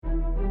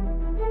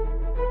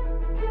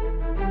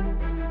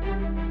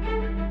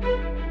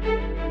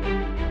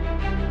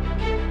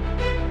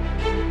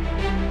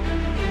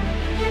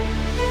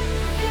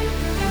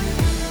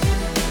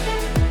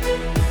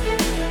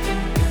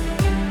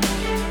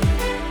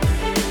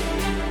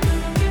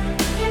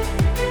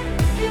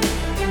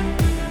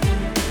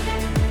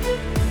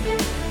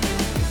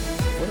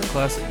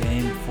classic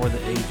game for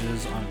the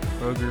ages on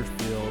Kroger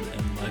Field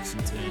in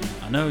Lexington.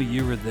 I know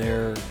you were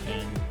there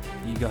and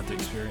you got to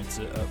experience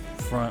it up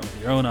front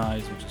with your own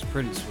eyes, which is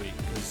pretty sweet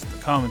because the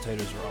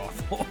commentators were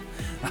awful.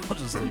 I'll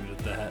just leave it at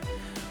that.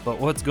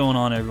 But what's going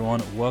on,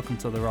 everyone? Welcome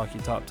to the Rocky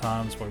Top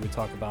Times, where we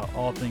talk about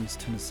all things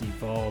Tennessee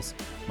Vols.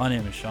 My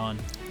name is Sean.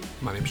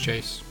 My name is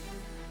Chase.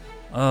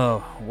 Oh,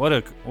 what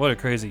a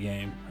crazy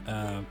game.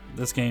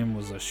 This game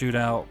was a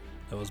shootout.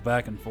 It was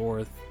back and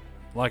forth.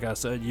 Like I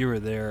said, you were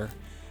there.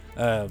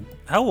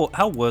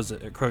 How was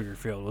it at Kroger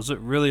Field? Was it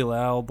really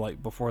loud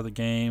like before the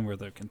game? Were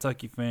the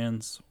Kentucky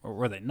fans, or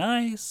were they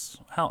nice?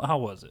 How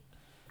was it?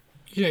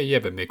 Yeah, you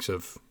have a mix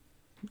of,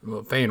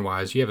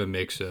 fan-wise, you have a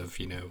mix of,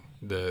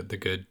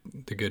 the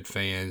good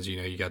fans.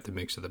 You got the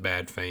mix of the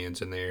bad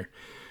fans in there.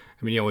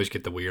 I mean, you always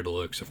get the weird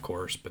looks, of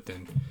course, but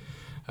then,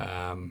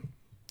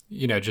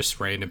 just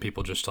random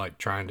people just like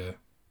trying to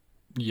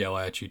yell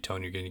at you,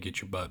 telling you're going to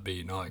get your butt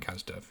beat and all that kind of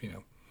stuff,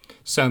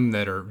 Some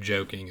that are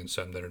joking and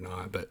some that are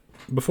not. But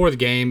before the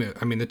game,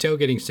 I mean, the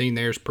tailgating scene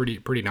there is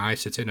pretty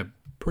nice. It's in a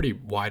pretty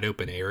wide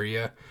open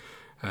area.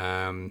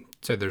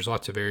 So there's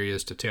lots of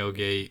areas to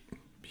tailgate,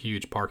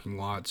 huge parking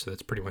lots. So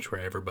that's pretty much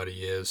where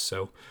everybody is.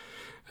 So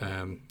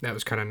that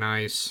was kind of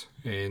nice.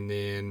 And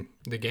then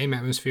the game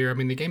atmosphere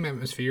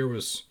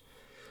was,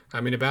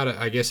 about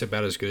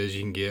as good as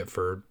you can get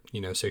for,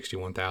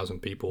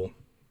 61,000 people.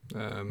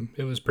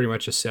 It was pretty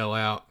much a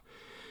sellout.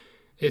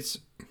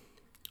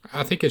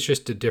 I think it's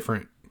just a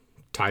different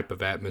type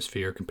of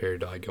atmosphere compared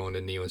to like going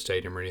to Neyland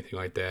Stadium or anything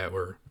like that,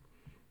 where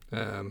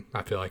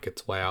I feel like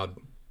it's loud,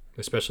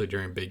 especially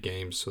during big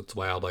games. So it's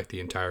loud like the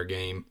entire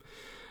game.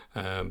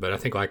 But I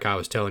think, like I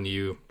was telling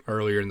you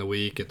earlier in the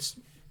week,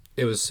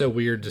 it was so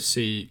weird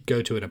to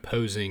go to an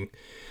opposing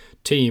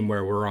team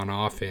where we're on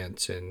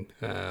offense and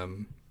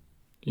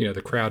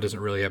the crowd doesn't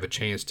really have a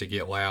chance to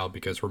get loud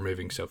because we're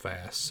moving so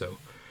fast. So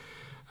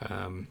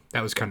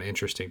that was kind of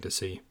interesting to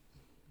see.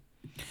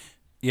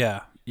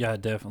 Yeah,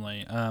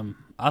 definitely.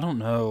 I don't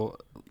know.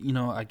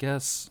 I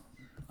guess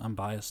I'm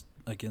biased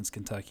against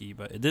Kentucky,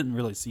 but it didn't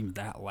really seem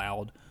that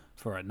loud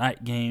for a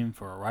night game,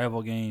 for a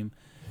rival game,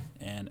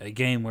 and a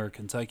game where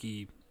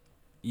Kentucky,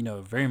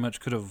 very much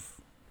could have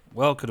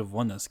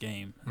won this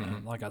game.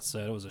 Mm-hmm. Like I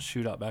said, it was a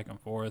shootout back and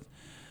forth.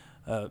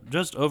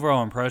 Just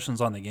overall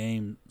impressions on the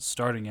game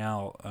starting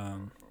out.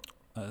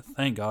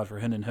 Thank God for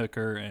Hendon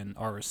Hooker and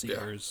our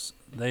receivers.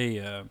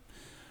 Yeah.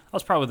 That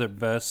was probably their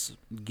best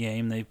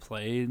game they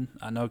played.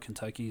 I know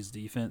Kentucky's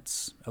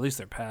defense, at least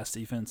their pass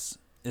defense,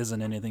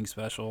 isn't anything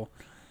special.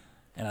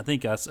 And I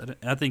think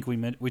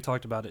we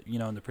talked about it,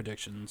 in the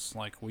predictions.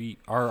 Like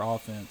our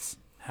offense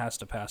has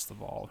to pass the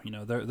ball.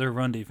 Their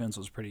run defense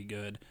was pretty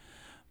good,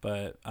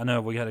 but I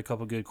know we had a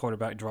couple good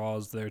quarterback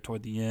draws there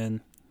toward the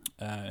end,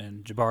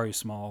 and Jabari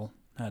Small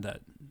had that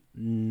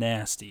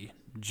nasty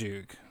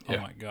juke. Yeah.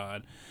 Oh my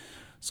God.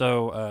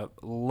 So,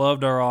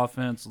 loved our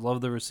offense,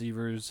 loved the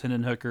receivers.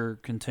 Hendon Hooker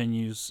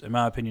continues, in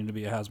my opinion, to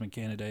be a Heisman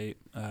candidate,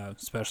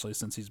 especially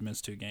since he's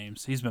missed 2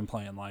 games. He's been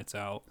playing lights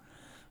out.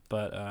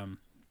 But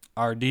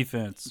our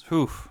defense,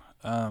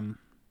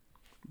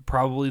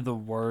 probably the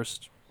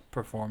worst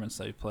performance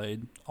they've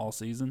played all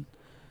season.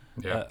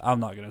 Yeah. I'm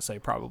not going to say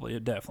probably.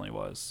 It definitely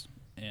was.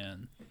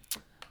 And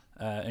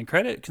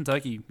credit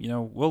Kentucky.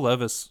 Will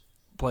Levis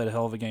played a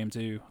hell of a game,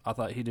 too. I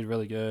thought he did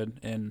really good.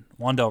 And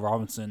Wan'Dale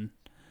Robinson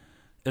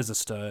is a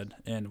stud,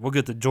 and we'll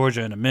get to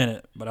Georgia in a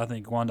minute, but I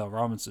think Wan'Dale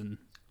Robinson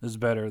is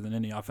better than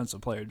any offensive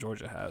player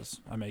Georgia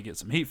has. I may get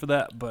some heat for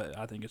that, but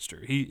I think it's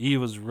true. He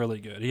was really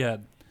good. He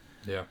had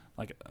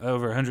like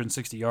over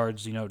 160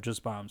 yards,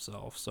 just by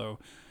himself. So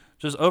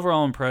just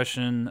overall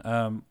impression,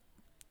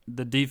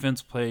 the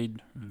defense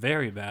played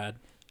very bad.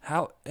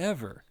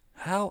 However,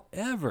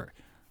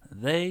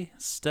 they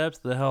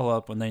stepped the hell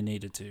up when they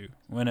needed to,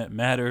 when it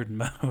mattered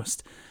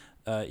most.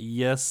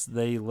 Yes,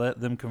 they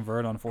let them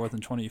convert on 4th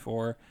and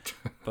 24,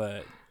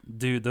 but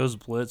dude, those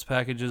blitz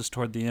packages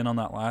toward the end on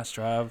that last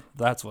drive,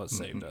 that's what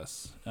saved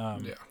us.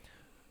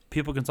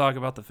 People can talk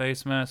about the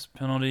face mask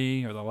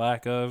penalty or the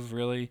lack of,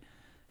 really,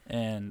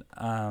 and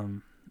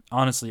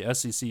honestly,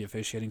 SEC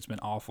officiating's been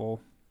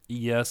awful.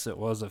 Yes, it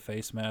was a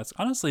face mask.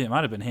 Honestly, it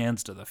might have been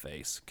hands to the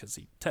face because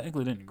he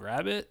technically didn't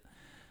grab it,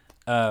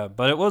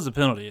 but it was a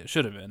penalty. It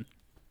should have been.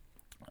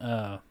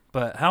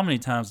 But how many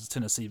times has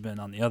Tennessee been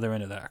on the other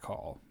end of that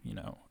call,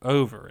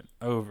 over and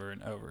over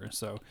and over?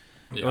 So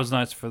It was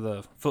nice for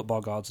the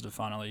football gods to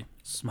finally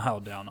smile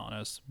down on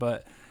us.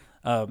 But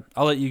I'll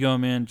let you go,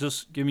 man.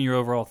 Just give me your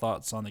overall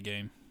thoughts on the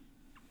game.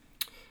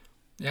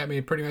 Yeah,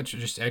 pretty much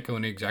just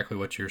echoing exactly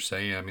what you're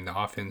saying. The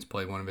offense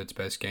played one of its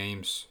best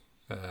games.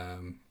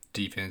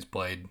 Defense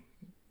played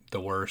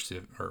the worst,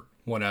 or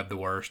one of the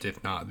worst,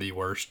 if not the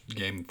worst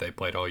game that they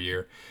played all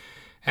year.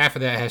 Half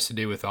of that has to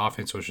do with the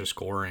offense was just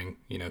scoring,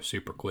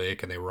 super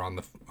quick, and they were on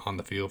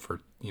the field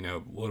for, a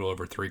little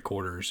over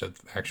 3/4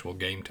 of actual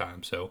game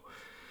time. So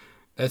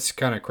that's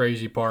kind of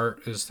crazy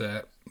part is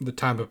that the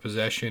time of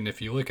possession,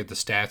 if you look at the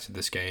stats of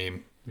this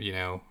game,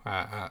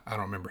 I don't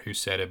remember who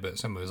said it, but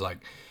someone was like,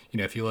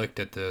 if you looked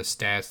at the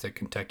stats that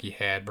Kentucky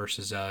had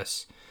versus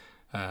us,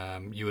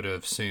 you would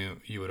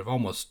have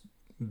almost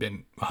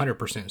been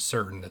 100%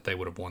 certain that they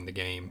would have won the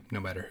game, no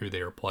matter who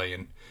they were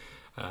playing,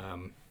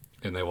 and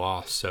they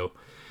lost. So,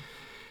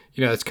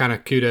 it's kind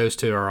of kudos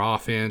to our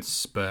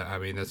offense, but I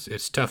mean,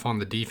 it's tough on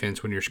the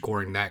defense when you're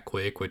scoring that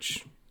quick,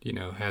 which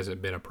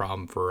hasn't been a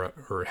problem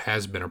or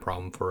has been a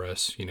problem for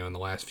us, in the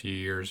last few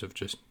years of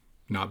just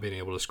not being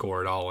able to score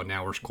at all, and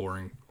now we're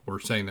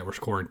saying that we're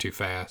scoring too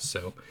fast.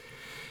 So,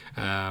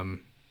 I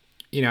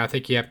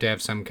think you have to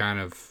have some kind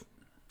of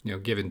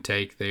give and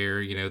take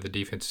there. The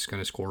defense is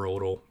going to score a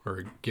little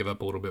or give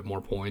up a little bit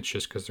more points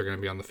just because they're going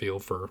to be on the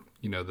field for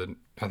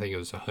I think it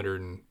was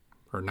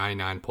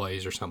 99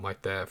 plays or something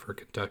like that for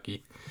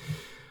Kentucky.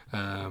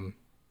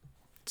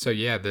 So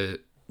yeah, the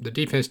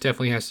defense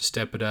definitely has to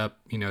step it up.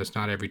 It's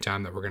not every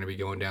time that we're going to be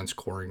going down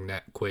scoring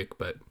that quick,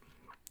 but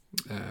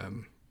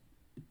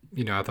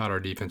I thought our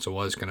defense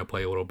was going to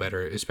play a little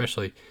better,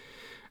 especially,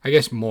 I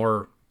guess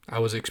more. I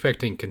was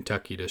expecting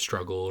Kentucky to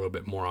struggle a little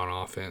bit more on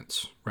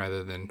offense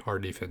rather than our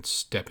defense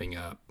stepping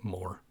up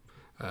more.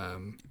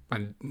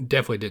 I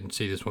definitely didn't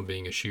see this one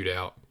being a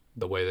shootout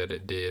the way that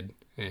it did.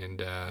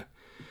 And,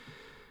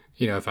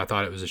 if I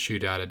thought it was a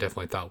shootout, I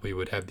definitely thought we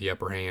would have the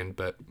upper hand.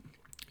 But,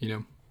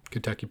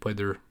 Kentucky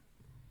played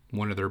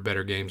one of their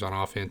better games on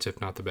offense, if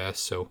not the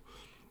best. So,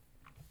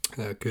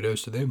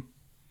 kudos to them.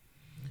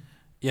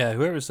 Yeah,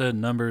 whoever said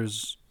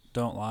numbers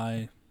don't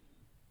lie,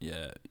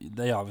 yeah,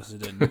 they obviously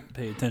didn't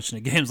pay attention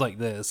to games like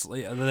this.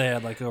 They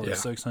had like over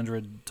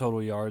 600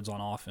 total yards on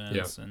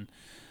offense, and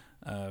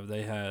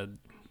they had,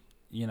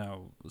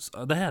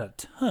 they had a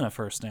ton of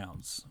first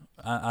downs.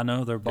 I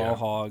know they're ball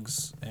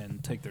hogs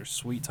and take their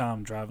sweet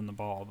time driving the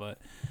ball, but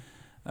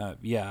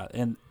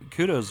and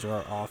kudos to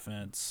our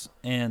offense.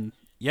 And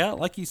yeah,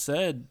 like you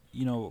said,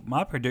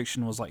 my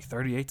prediction was like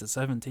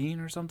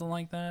 38-17 or something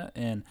like that,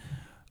 and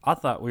I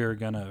thought we were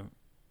gonna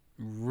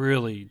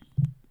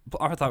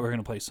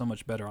play so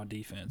much better on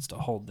defense to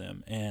hold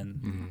them,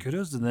 and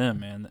kudos to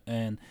them, man.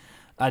 And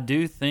I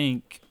do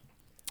think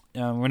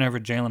whenever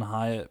Jalen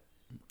Hyatt,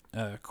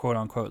 quote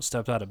unquote,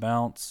 stepped out of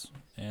bounds,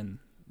 and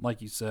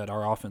like you said,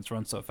 our offense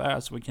runs so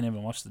fast we can't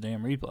even watch the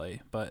damn replay.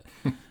 But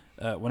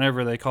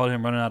whenever they called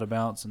him running out of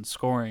bounds and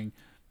scoring,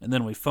 and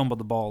then we fumbled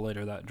the ball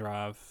later that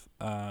drive,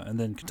 and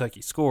then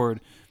Kentucky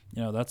scored,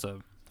 that's a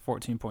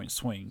 14-point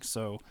swing.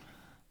 So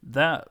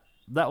that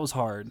was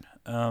hard.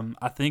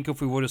 I think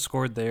if we would have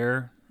scored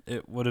there,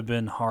 it would have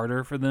been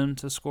harder for them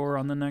to score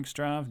on the next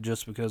drive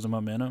just because of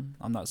momentum.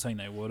 I'm not saying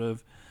they would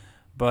have,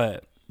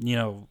 but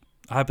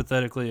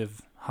hypothetically,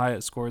 if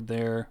Hyatt scored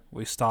there,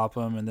 we stop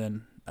them, and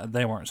then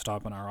they weren't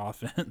stopping our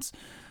offense.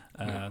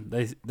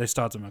 They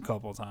stopped them a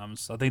couple of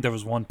times. I think there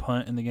was one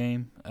punt in the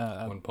game.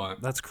 One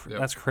punt. That's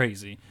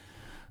crazy.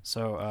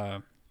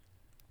 So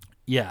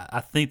I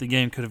think the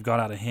game could have got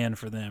out of hand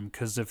for them,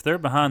 because if they're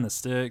behind the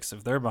sticks,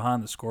 if they're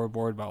behind the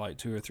scoreboard by like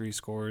 2 or 3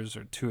 scores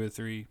or 2 or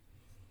 3,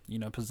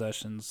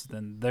 possessions,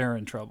 then they're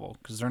in trouble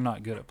because they're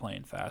not good at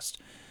playing fast.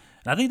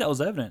 And I think that was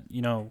evident,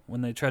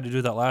 when they tried to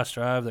do that last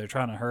drive, they were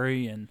trying to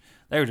hurry, and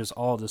they were just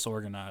all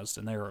disorganized,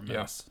 and they were a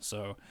mess. Yeah.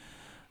 So,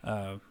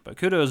 but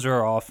kudos to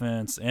our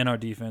offense and our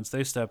defense.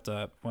 They stepped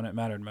up when it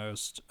mattered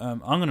most. I'm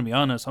going to be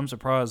honest. I'm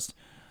surprised,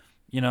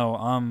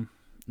 I'm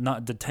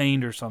not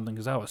detained or something,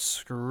 because I was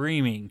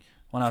screaming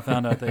when I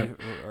found out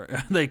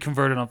they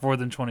converted on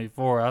 4th and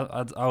 24.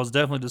 I was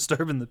definitely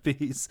disturbing the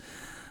peace.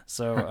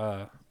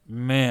 So,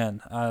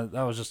 man,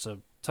 that was just a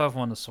tough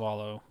one to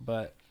swallow.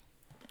 But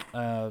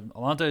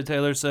Alontae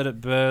Taylor said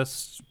it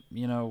best.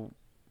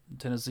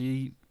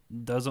 Tennessee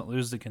doesn't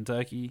lose to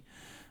Kentucky.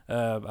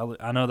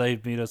 I know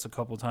they've beat us a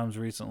couple times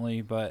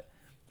recently, but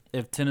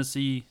if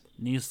Tennessee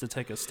needs to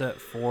take a step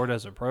forward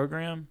as a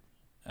program,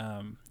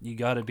 you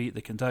got to beat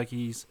the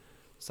Kentuckys,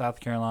 South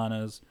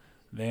Carolinas,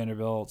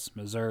 Vanderbilts,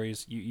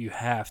 Missouris. You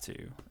have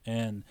to.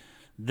 And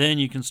then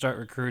you can start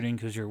recruiting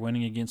because you're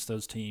winning against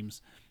those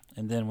teams.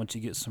 And then once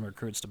you get some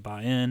recruits to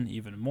buy in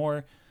even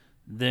more,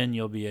 then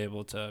you'll be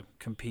able to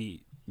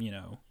compete,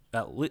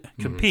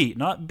 compete,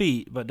 not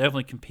beat, but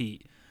definitely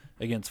compete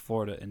against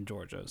Florida and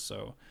Georgia.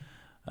 So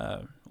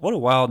what a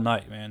wild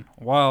night, man.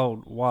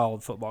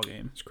 Wild football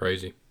game. It's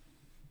crazy.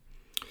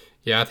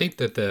 Yeah, I think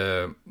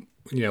that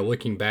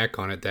looking back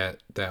on it,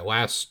 that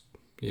last,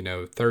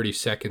 30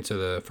 seconds of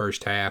the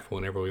first half,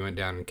 whenever we went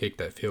down and kicked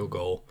that field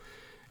goal,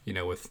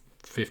 with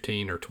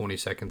 15 or 20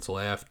 seconds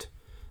left,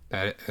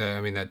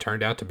 that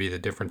turned out to be the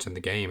difference in the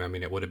game. I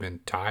mean, it would have been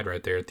tied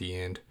right there at the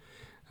end.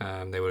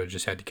 They would have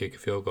just had to kick a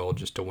field goal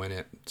just to win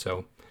it.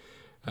 So,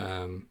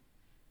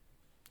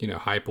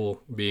 Heupel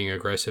being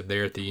aggressive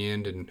there at the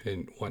end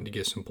and wanting to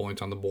get some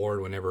points on the board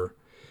whenever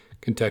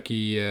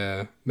Kentucky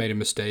made a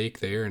mistake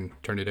there and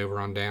turned it over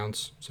on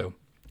downs. So,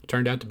 it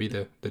turned out to be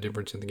the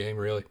difference in the game,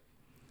 really.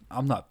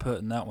 I'm not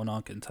putting that one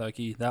on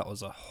Kentucky. That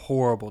was a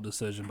horrible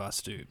decision by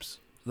Stoops.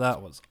 That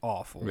was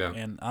awful. Yeah.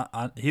 And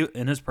he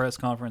in his press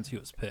conference, he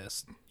was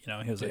pissed.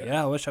 He was like,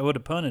 I wish I would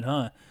have punted,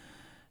 huh?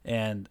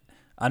 And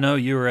I know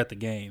you were at the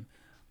game,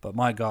 but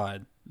my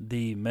God,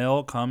 the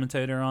male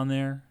commentator on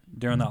there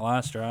during that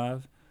last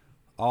drive,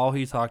 all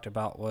he talked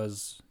about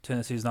was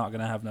Tennessee's not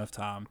going to have enough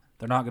time.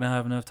 they're not going to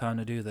have enough time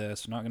to do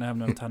this. They're not going to have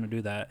enough time to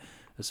do that.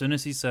 As soon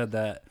as he said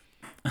that,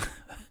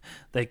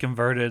 they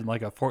converted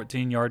like a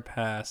 14-yard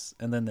pass,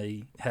 and then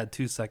they had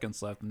 2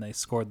 seconds left, and they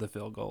scored the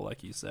field goal,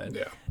 like you said.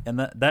 Yeah. And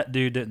that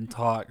dude didn't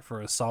talk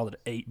for a solid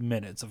 8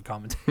 minutes of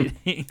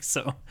commentating.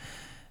 So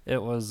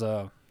it was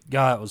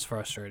God, it was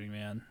frustrating,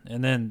 man.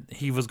 And then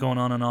he was going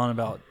on and on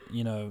about,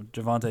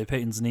 Javonte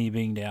Payton's knee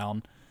being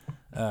down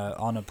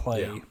on a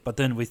play. Yeah. But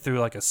then we threw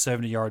like a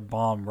 70-yard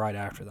bomb right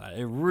after that.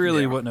 It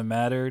really wouldn't have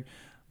mattered.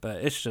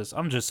 But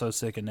I'm just so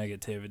sick of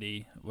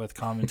negativity with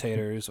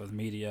commentators, with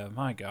media.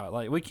 My God,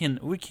 like we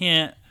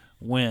can't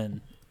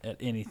win at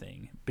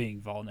anything being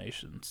Vol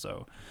Nation.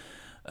 So,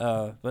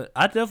 but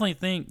I definitely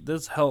think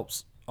this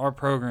helps our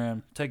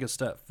program take a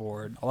step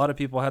forward. A lot of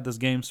people had this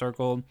game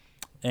circled,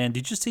 and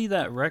did you see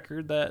that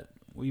record that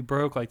we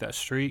broke? Like that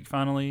streak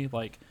finally,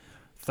 like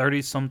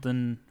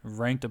 30-something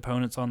ranked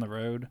opponents on the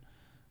road.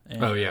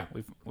 And oh yeah,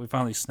 we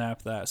finally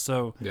snapped that.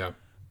 So yeah.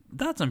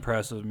 That's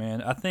impressive,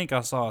 man. I think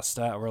I saw a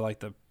stat where like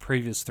the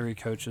previous 3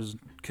 coaches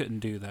couldn't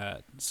do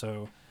that.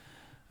 So,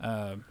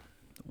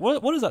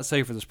 what does that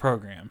say for this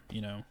program?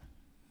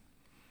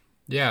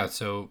 Yeah.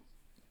 So,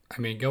 I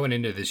mean, going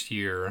into this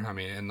year,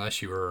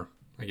 unless you were,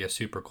 I guess,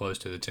 super close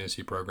to the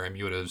Tennessee program,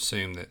 you would have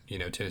assumed that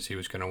Tennessee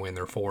was going to win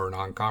their 4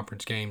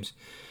 non-conference games,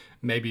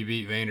 maybe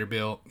beat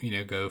Vanderbilt,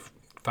 go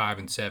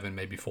 5-7,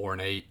 maybe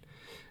 4-8,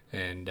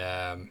 and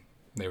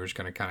they were just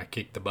going to kind of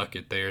kick the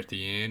bucket there at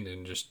the end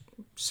and just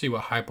see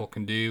what Heupel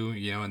can do,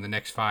 in the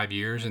next 5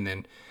 years. And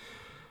then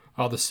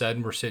all of a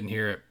sudden we're sitting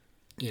here at,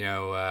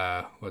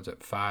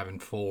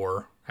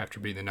 5-4 after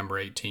being the number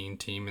 18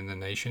 team in the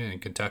nation in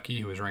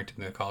Kentucky, who was ranked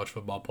in the college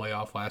football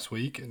playoff last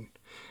week. And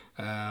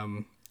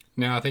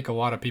now I think a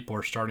lot of people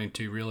are starting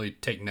to really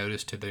take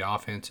notice to the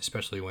offense,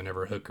 especially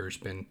whenever Hooker's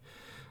been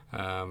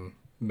on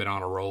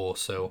a roll.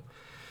 So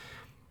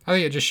I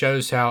think it just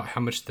shows how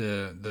much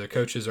the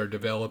coaches are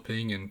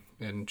developing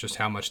and just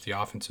how much the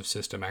offensive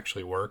system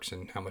actually works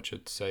and how much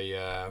it's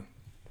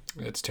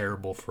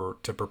terrible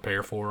to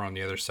prepare for on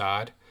the other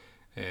side.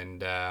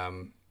 And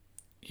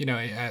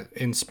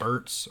in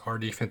spurts, our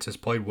defense has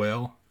played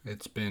well.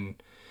 It's been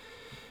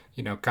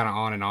kind of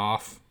on and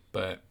off,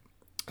 but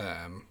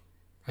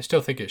I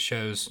still think it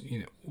shows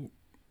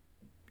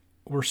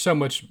we're so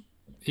much,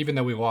 even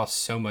though we lost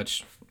so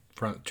much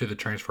to the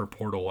transfer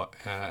portal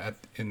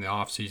in the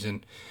off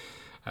season.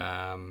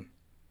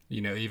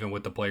 Even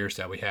with the players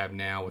that we have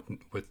now,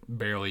 with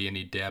barely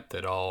any depth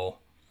at all,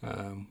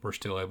 we're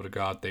still able to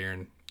go out there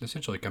and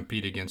essentially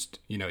compete against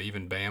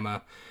even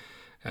Bama.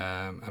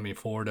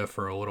 Florida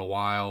for a little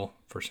while.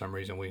 For some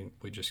reason,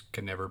 we just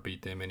could never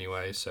beat them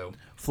anyway. So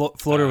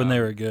Florida when they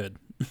were good.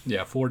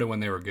 Yeah, Florida when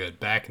they were good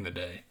back in the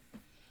day.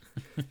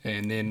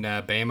 And then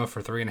Bama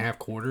for 3.5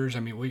 quarters.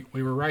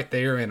 We were right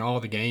there in all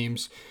the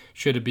games.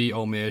 Should have beat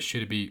Ole Miss.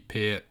 Should have beat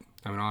Pitt.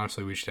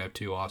 Honestly, we should have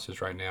 2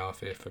 losses right now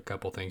if a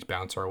couple things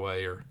bounce our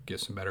way or get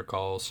some better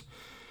calls.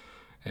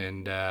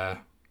 And,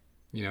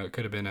 it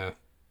could have been a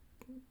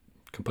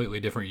completely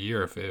different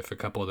year if a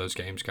couple of those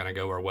games kind of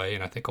go our way.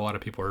 And I think a lot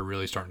of people are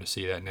really starting to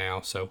see that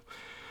now. So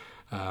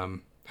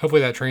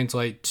hopefully that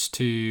translates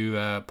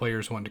to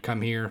players wanting to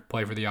come here,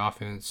 play for the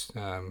offense,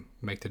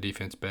 make the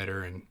defense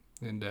better, and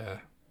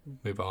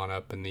move on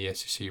up in the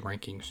SEC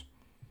rankings.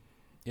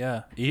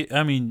 Yeah,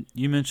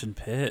 you mentioned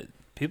Pitt.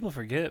 People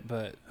forget,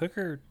 but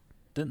Hooker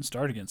didn't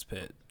start against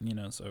Pitt,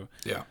 so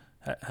yeah.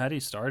 Had he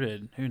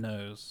started, who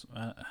knows?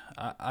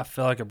 I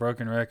feel like a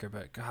broken record,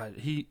 but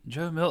God,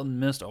 Joe Milton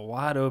missed a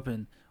wide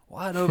open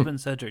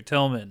Cedric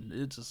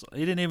Tillman.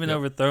 He didn't even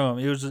overthrow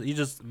him. He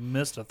just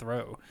missed a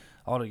throw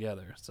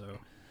altogether. So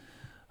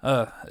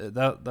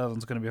that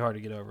one's going to be hard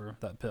to get over,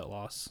 that Pitt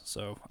loss.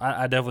 So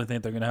I definitely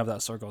think they're going to have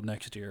that circled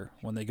next year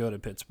when they go to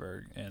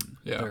Pittsburgh, and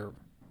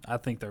I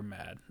think they're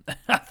mad.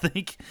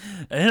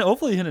 And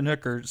hopefully Hendon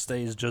Hooker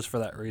stays just for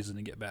that reason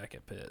to get back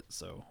at Pitt.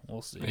 So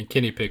we'll see. And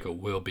Kenny Pickett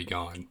will be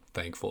gone,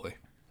 thankfully.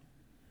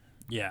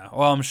 Yeah,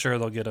 well, I'm sure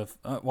they'll get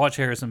watch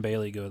Harrison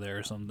Bailey go there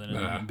or something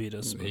and beat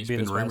us. He's beat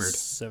been us rumored.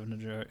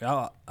 700.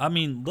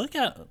 Look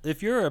at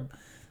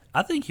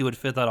I think he would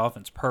fit that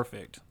offense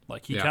perfect.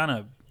 Like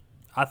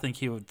I think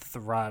he would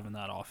thrive in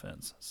that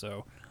offense.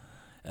 So.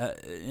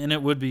 And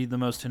it would be the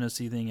most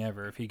Tennessee thing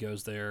ever if he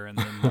goes there and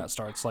then that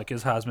starts like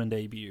his Heisman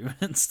debut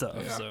and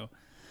stuff. Yeah. So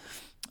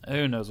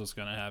who knows what's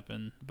going to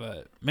happen.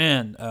 But,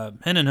 man,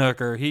 Hendon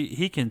Hooker,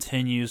 he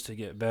continues to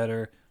get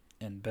better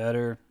and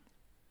better.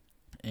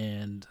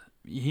 And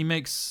he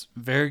makes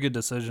very good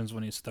decisions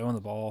when he's throwing the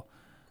ball.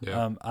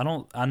 Yeah.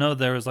 I know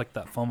there was like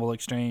that fumble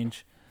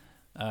exchange,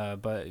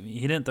 but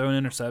he didn't throw an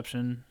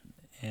interception.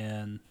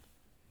 And,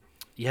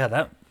 yeah,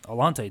 that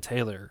Alontae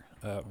Taylor,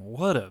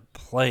 what a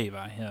play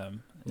by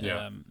him.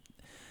 Yeah.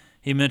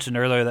 He mentioned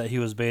earlier that he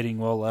was baiting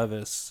Will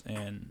Levis,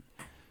 and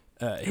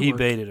he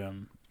baited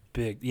him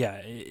big.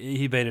 Yeah,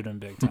 he baited him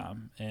big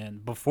time.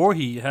 And before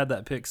he had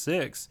that pick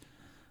six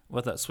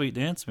with that sweet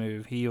dance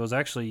move, he was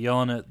actually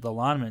yelling at the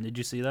lineman. Did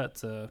you see that?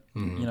 To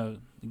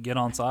get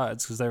on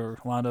sides because they were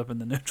lined up in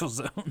the neutral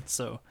zone.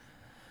 So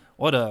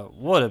What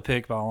a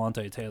pick by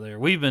Alontae Taylor.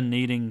 We've been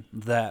needing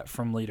that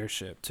from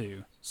leadership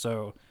too.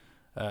 So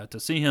to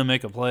see him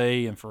make a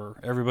play and for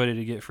everybody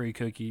to get free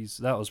cookies,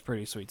 that was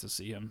pretty sweet to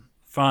see him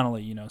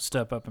finally,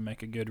 step up and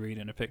make a good read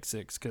in a pick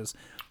six. Because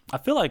I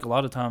feel like a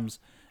lot of times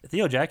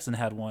Theo Jackson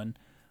had one,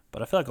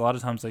 but I feel like a lot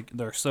of times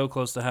they're so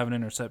close to having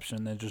an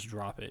interception they just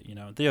drop it.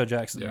 Theo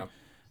Jackson. Yeah.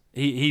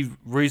 He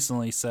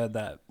recently said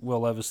that Will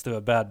Levis threw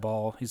a bad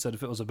ball. He said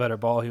if it was a better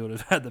ball, he would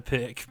have had the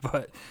pick.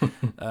 But,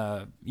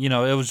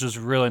 it was just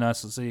really nice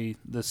to see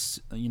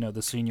this,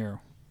 the senior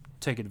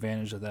take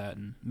advantage of that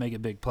and make a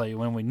big play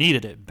when we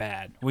needed it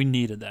bad. We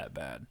needed that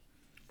bad.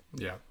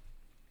 Yeah.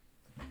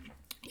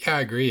 Yeah,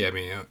 I agree. I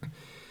mean,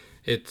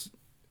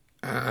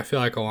 I feel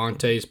like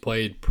Alontae's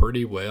played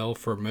pretty well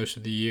for most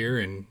of the year,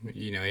 and,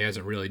 he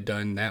hasn't really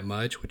done that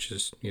much, which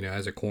is,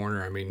 as a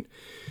corner, I mean,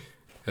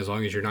 as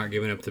long as you're not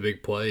giving up the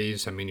big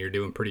plays, I mean, you're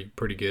doing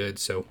pretty good.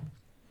 So,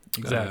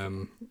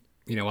 exactly.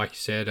 Like you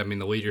said, I mean,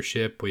 the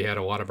leadership, we had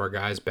a lot of our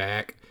guys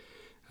back.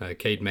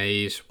 Cade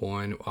Mays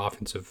won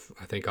offensive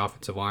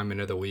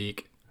lineman of the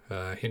week.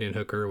 Hendon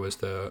Hooker was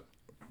the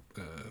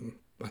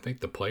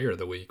player of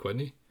the week,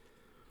 wasn't he?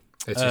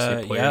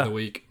 SEC player of the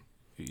week.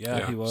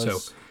 Yeah, he was. So,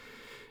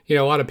 a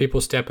lot of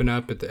people stepping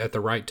up at the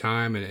right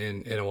time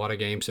and a lot of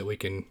games that we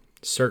can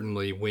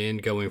certainly win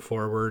going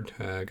forward.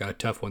 Got a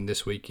tough one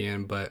this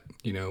weekend, but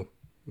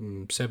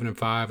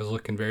 7-5 is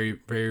looking very,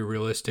 very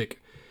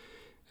realistic,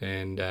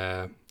 and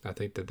I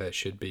think that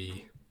should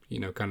be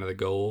kind of the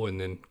goal,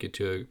 and then get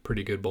to a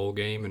pretty good bowl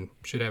game and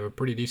should have a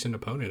pretty decent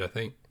opponent, I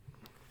think.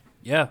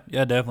 Yeah,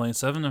 definitely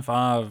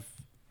 7-5.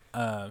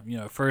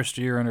 First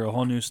year under a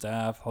whole new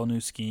staff, whole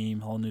new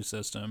scheme, whole new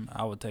system.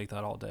 I would take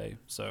that all day.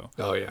 So,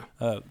 oh yeah,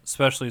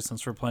 especially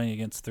since we're playing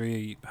against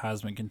 3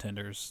 Heisman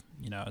contenders,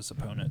 as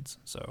opponents.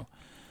 So,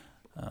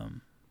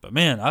 but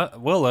man,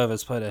 Will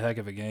Levis played a heck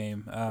of a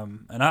game,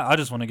 and I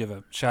just want to give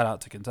a shout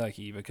out to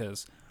Kentucky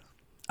because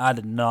I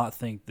did not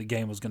think the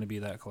game was going to be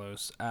that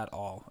close at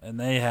all, and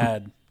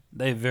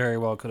they very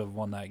well could have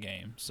won that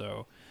game.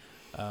 So.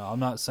 I'm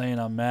not saying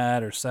I'm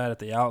mad or sad at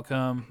the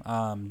outcome.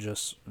 I'm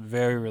just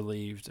very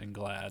relieved and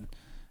glad.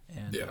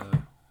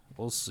 And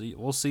we'll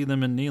see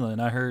them in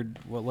Neyland. I heard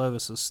Will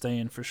Levis is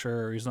staying for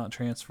sure. He's not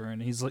transferring.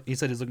 He said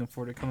he's looking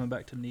forward to coming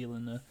back to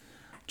Neyland to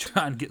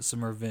try and get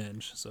some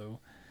revenge. So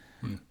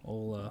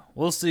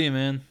we'll see,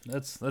 man.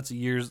 That's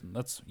years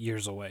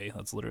away.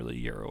 That's literally a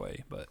year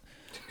away. But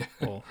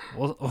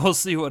we'll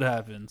see what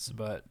happens.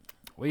 But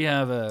we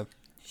have a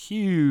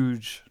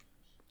huge.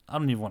 I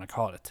don't even want to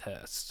call it a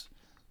test.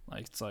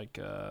 It's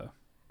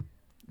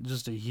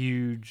just a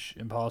huge,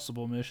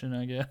 impossible mission,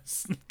 I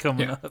guess,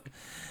 coming up.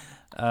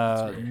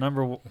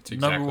 Number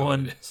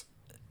one,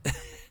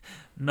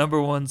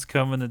 number one's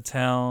coming to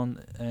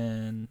town,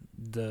 and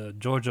the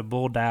Georgia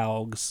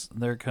Bulldogs,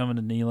 they're coming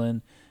to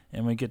Neyland,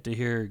 and we get to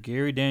hear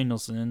Gary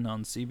Danielson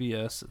on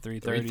CBS at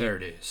 3:30.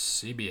 3:30,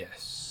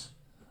 CBS.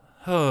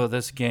 Oh,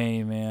 this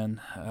game,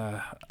 man.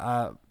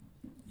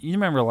 You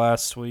remember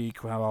last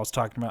week how I was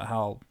talking about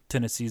how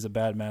Tennessee's a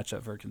bad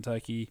matchup for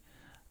Kentucky?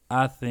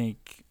 I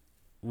think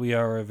we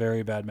are a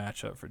very bad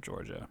matchup for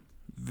Georgia.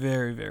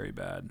 Very, very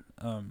bad.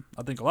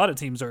 I think a lot of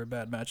teams are a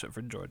bad matchup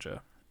for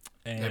Georgia.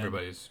 And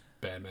everybody's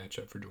bad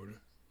matchup for Georgia.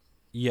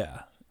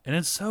 Yeah. And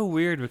it's so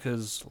weird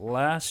because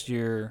last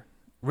year,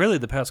 really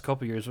the past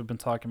couple years, we've been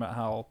talking about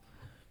how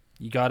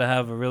you got to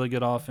have a really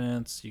good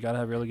offense.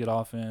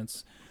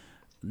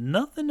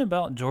 Nothing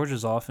about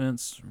Georgia's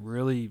offense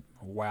really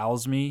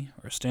wows me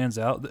or stands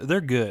out.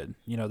 They're good.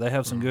 They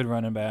have some good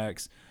running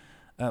backs.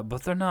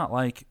 But they're not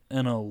like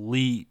an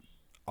elite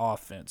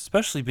offense,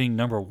 especially being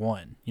number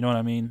one. You know what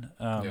I mean?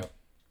 Yeah.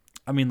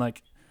 I mean, I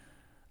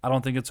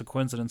don't think it's a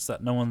coincidence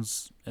that no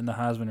one's in the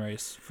Heisman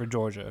race for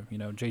Georgia.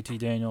 JT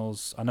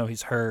Daniels, I know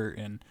he's hurt,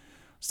 and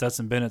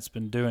Stetson Bennett's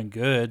been doing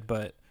good,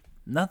 but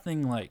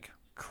nothing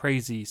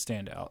crazy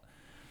standout.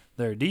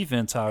 Their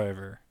defense,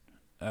 however,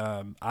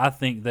 I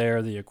think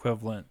they're the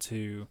equivalent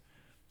to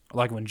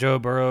when Joe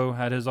Burrow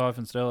had his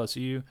offense at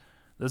LSU.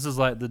 This is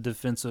the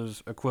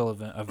defensive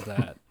equivalent of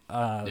that.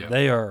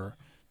 They are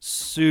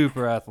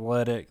super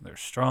athletic. They're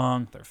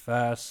strong. They're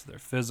fast. They're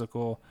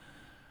physical.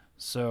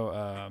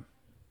 So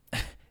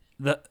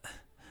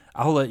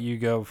I'll let you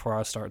go before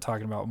I start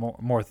talking about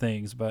more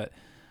things. But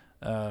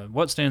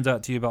what stands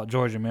out to you about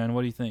Georgia, man?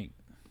 What do you think?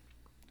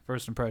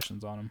 First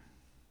impressions on them.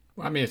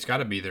 Well, I mean, it's got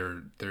to be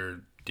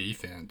their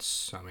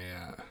defense.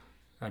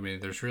 I mean,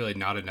 there's really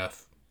not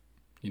enough,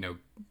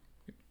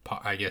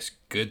 I guess,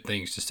 good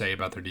things to say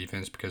about their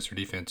defense because their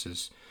defense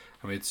is.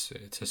 I mean,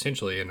 it's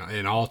essentially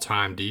an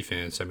all-time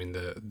defense. I mean,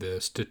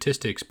 the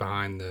statistics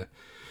behind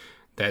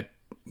that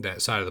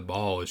side of the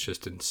ball is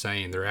just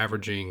insane. They're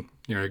averaging,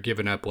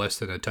 giving up less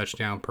than a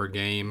touchdown per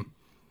game.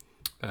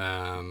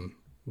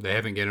 They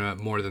haven't given up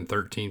more than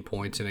 13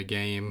 points in a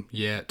game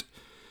yet.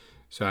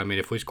 So, I mean,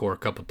 if we score a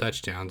couple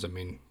touchdowns, I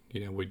mean,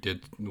 we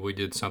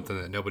did something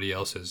that nobody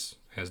else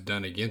has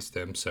done against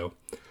them. So,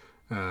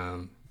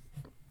 I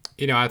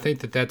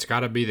think that's got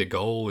to be the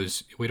goal.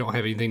 Is we don't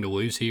have anything to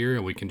lose here,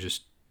 and we can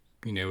just.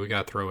 We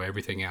got to throw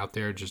everything out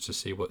there just to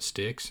see what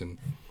sticks. And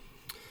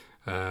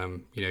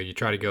You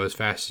try to go as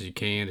fast as you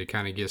can to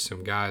kind of get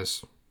some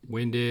guys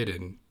winded,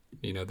 and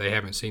they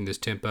haven't seen this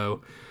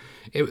tempo.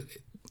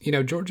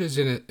 Georgia's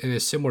in a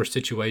similar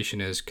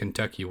situation as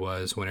Kentucky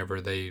was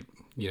whenever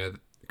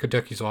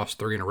Kentucky's lost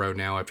 3 in a row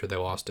now after they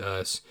lost to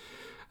us.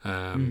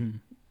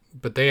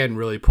 But they hadn't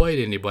really played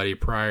anybody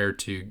prior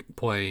to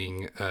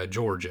playing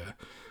Georgia.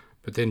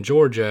 But then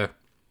Georgia,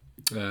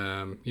 they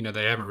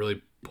haven't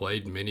really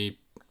played many.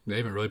 They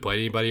haven't really played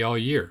anybody all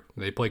year.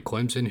 They played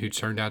Clemson, who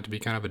turned out to be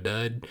kind of a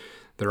dud.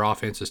 Their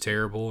offense is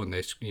terrible, and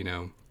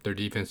their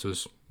defense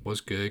was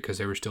good because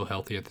they were still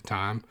healthy at the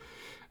time.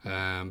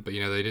 But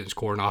they didn't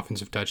score an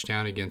offensive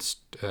touchdown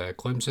against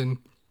Clemson.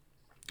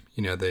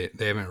 They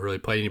haven't really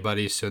played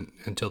anybody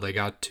until they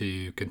got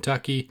to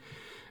Kentucky.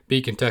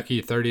 Beat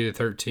Kentucky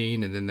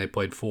 30-13, and then they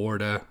played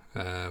Florida.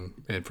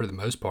 And for the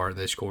most part,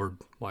 they scored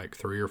like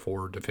 3 or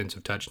 4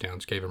 defensive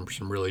touchdowns, gave them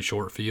some really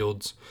short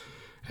fields,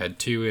 had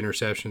 2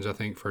 interceptions, I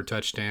think, for a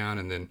touchdown,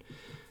 and then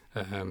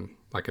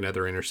like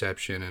another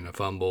interception and a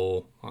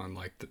fumble on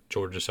like the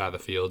Georgia side of the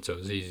field. So it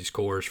was easy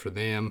scores for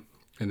them.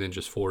 And then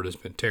just Florida's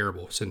been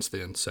terrible since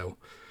then. So,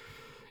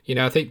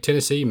 I think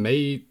Tennessee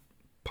may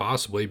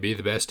possibly be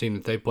the best team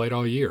that they've played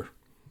all year.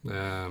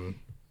 And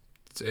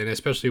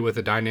especially with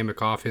a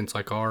dynamic offense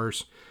like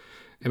ours.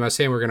 Am I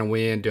saying we're going to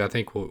win? Do I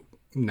think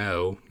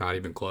no, not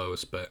even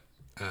close. But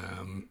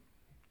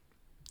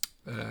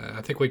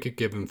I think we could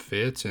give them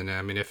fits. And,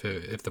 I mean, if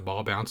the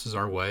ball bounces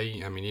our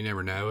way, I mean, you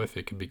never know if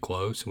it could be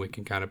close. And we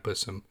can kind of put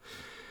some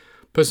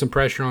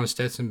pressure on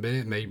Stetson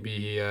Bennett,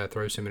 maybe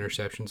throw some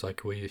interceptions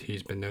like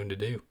he's been known to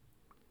do.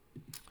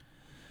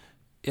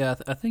 Yeah,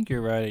 I think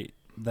you're right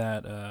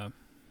that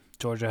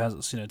Georgia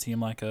hasn't seen a team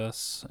like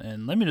us.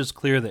 And let me just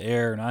clear the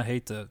air, and I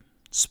hate to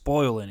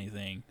spoil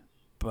anything,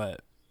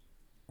 but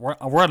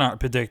we're not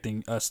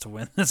predicting us to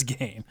win this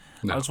game.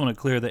 No. I just want to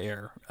clear the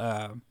air.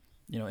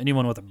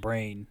 Anyone with a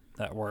brain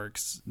that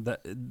works,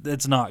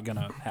 it's not going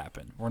to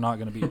happen. We're not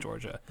going to beat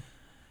Georgia.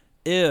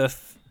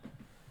 If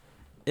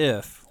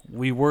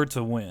we were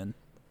to win,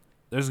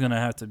 there's going to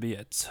have to be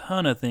a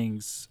ton of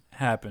things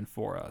happen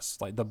for us.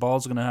 Like, the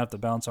ball's going to have to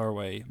bounce our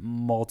way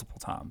multiple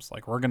times.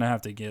 Like, we're going to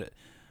have to get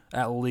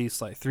at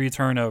least like 3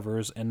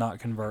 turnovers and not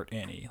convert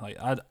any. Like,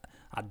 I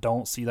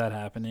don't see that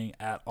happening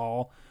at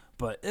all.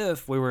 But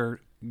if we were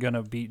going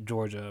to beat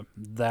Georgia,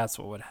 that's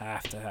what would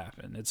have to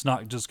happen. It's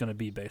not just going to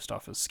be based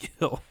off of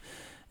skill.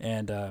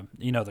 And,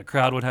 the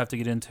crowd would have to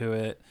get into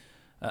it.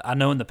 I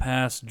know in the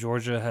past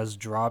Georgia has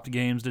dropped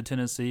games to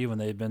Tennessee when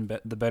they've been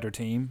the better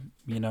team.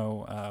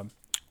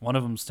 One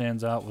of them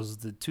stands out was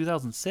the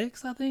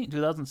 2006 or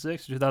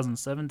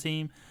 2007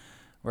 team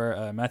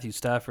where Matthew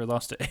Stafford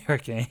lost to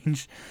Eric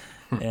Ainge.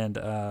 And,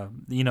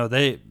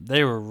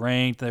 they were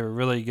ranked. They were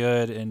really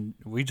good, and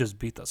we just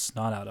beat the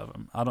snot out of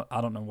them.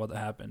 I don't know what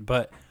happened.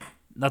 But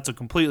that's a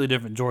completely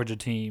different Georgia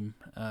team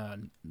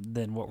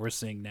than what we're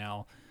seeing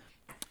now.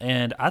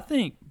 And I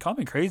think, call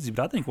me crazy,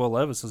 but I think Will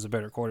Levis is a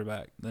better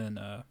quarterback than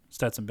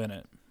Stetson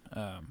Bennett.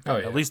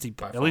 At least he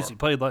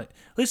played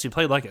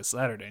like a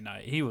Saturday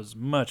night. He was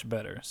much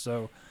better.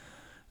 So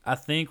I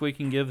think we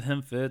can give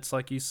him fits,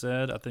 like you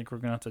said. I think we're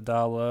gonna have to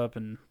dial up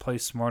and play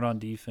smart on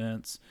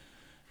defense.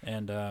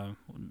 And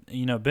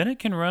Bennett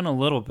can run a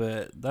little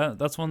bit.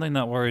 That's one thing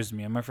that worries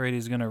me. I'm afraid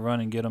he's gonna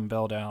run and get him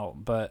bailed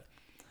out. But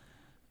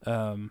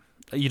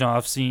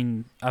I've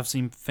seen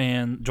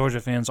Georgia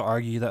fans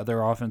argue that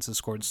their offense has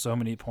scored so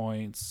many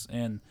points,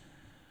 and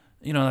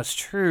that's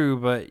true.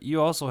 But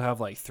you also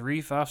have like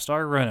 3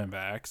 5-star running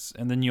backs,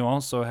 and then you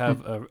also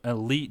have an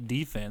elite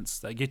defense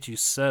that gets you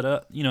set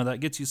up. That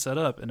gets you set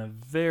up in a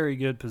very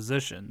good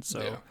position.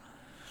 So,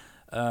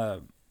 I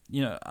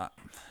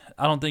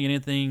don't think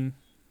anything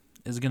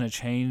is going to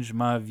change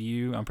my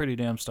view. I'm pretty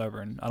damn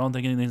stubborn. I don't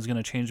think anything's going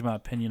to change my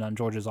opinion on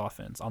Georgia's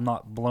offense. I'm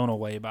not blown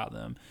away by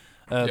them.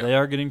 They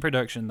are getting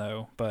production,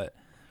 though, but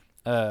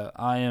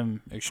I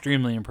am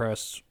extremely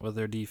impressed with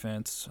their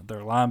defense.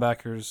 Their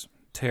linebackers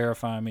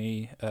terrify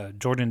me.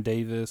 Jordan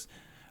Davis,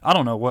 I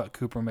don't know what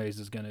Cooper Mays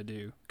is going to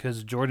do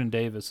because Jordan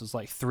Davis is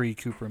like 3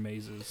 Cooper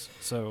Mayses.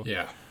 So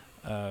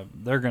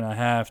they're going to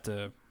have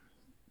to,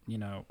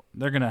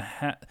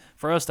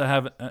 for us to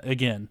have,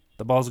 again,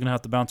 the ball's going to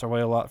have to bounce our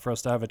way a lot for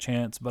us to have a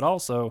chance, but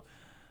also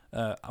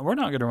we're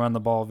not going to run the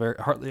ball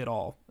hardly at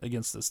all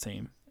against this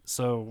team.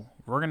 So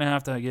we're going to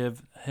have to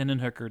give Hendon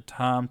Hooker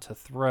time to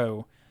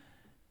throw,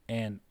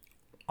 and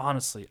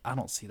honestly, I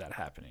don't see that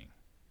happening.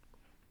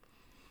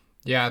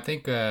 Yeah, I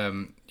think,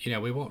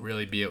 we won't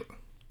really be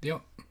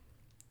able,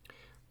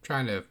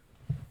 trying to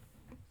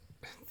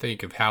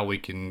think of how we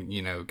can,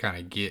 kind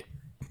of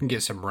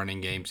get some running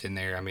games in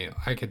there. I mean,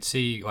 I could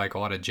see like a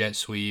lot of jet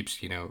sweeps,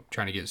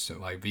 trying to get some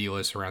like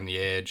Velas around the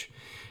edge.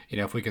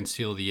 If we can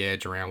seal the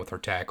edge around with our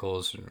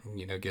tackles,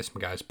 get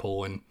some guys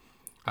pulling.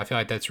 I feel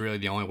like that's really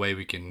the only way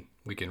we can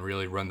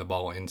really run the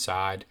ball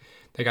inside.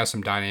 They got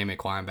some dynamic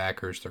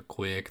linebackers. They're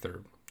quick.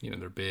 They're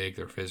big.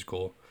 They're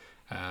physical.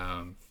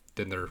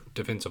 Then their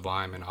defensive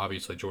lineman,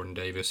 obviously Jordan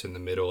Davis in the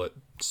middle at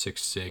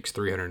 6'6",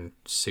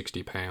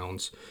 360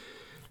 pounds.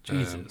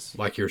 Jesus.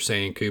 Like you're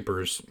saying,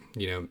 Cooper's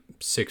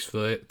 6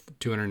 foot,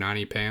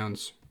 290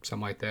 pounds,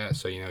 something like that.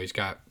 So he's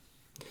got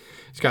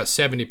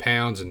 70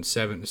 pounds and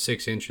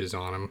 6 inches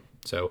on him.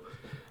 So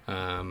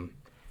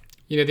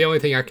the only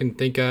thing I can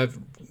think of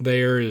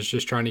there is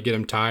just trying to get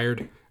him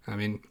tired. I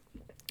mean,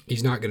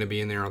 he's not going to be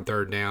in there on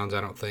third downs,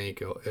 I don't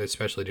think,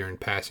 especially during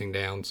passing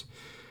downs.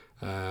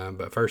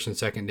 But first and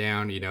second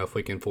down, if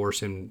we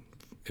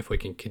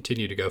can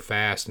continue to go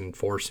fast and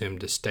force him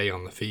to stay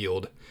on the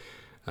field,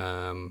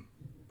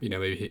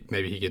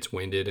 maybe he gets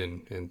winded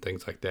and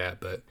things like that.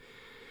 But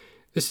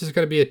this is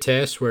going to be a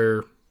test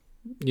where,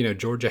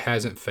 Georgia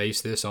hasn't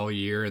faced this all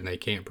year and they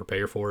can't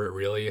prepare for it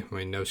really. I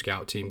mean, no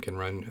scout team can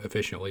run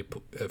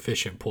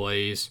efficient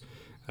plays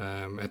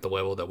at the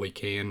level that we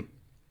can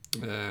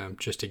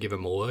just to give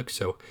them a look.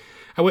 So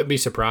I wouldn't be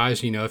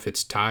surprised, if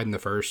it's tied in the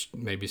first,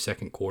 maybe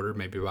second quarter,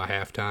 maybe by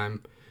halftime.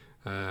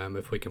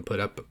 If we can put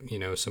up,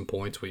 some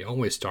points, we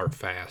always start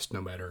fast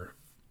no matter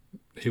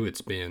who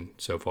it's been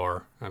so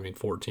far. I mean,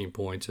 14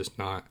 points is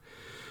not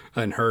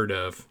unheard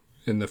of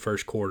in the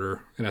first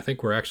quarter. And I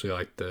think we're actually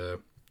like the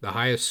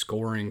highest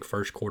scoring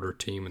first quarter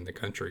team in the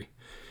country.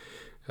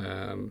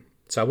 So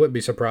I wouldn't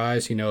be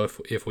surprised,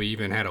 if we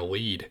even had a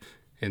lead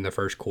in the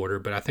first quarter.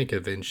 But I think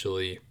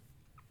eventually,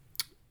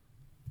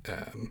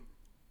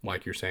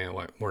 like you're saying,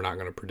 we're not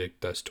going to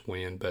predict us to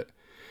win. But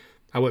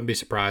I wouldn't be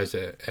surprised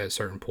at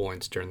certain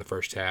points during the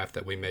first half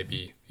that we may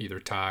be either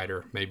tied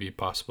or maybe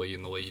possibly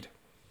in the lead.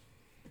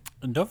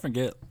 And don't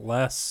forget,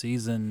 last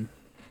season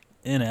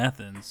in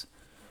Athens,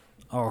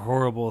 our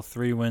horrible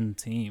 3-win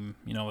team,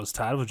 was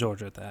tied with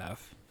Georgia at the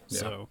half. Yeah.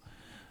 So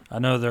I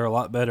know they're a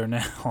lot better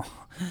now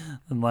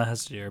than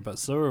last year, but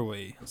so are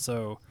we.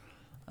 So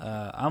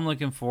I'm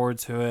looking forward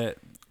to it.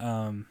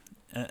 And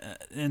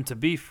to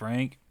be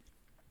frank,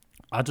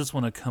 I just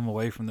want to come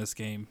away from this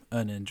game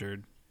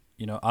uninjured.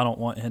 I don't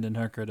want Hendon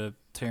Hooker to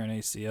tear an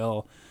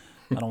ACL.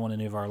 I don't want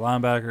any of our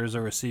linebackers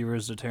or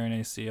receivers to tear an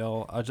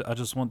ACL. I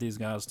just want these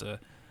guys to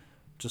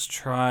just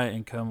try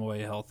and come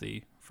away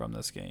healthy from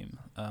this game.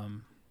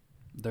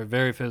 They're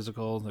very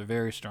physical. They're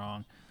very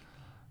strong.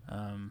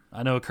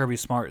 I know Kirby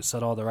Smart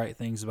said all the right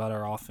things about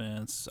our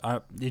offense.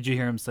 Did you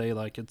hear him say,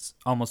 it's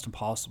almost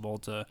impossible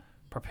to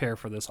prepare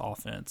for this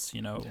offense?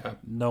 Yeah.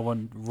 No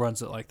one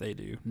runs it like they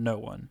do. No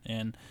one.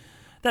 And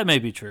that may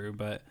be true,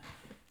 but,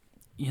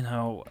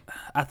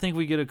 I think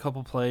we get a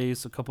couple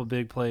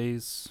big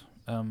plays.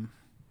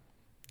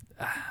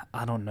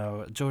 I don't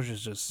know.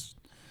 Georgia's just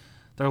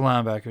 – they're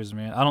linebackers,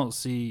 man. I don't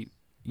see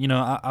 –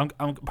 I'm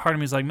part of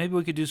me is like, maybe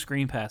we could do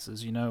screen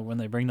passes, when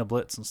they bring the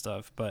blitz and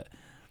stuff, but –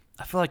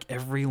 I feel like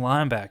every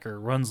linebacker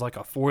runs like a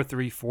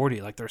 4.3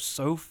 40. Like, they're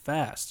so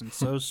fast and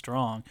so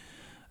strong.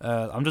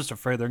 I'm just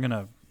afraid they're going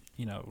to,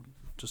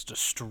 just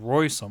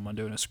destroy someone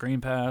doing a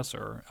screen pass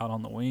or out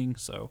on the wing.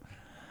 So,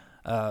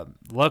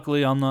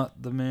 luckily, I'm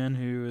not the man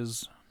who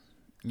is,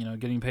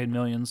 getting paid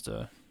millions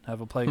to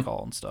have a play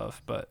call and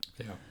stuff. But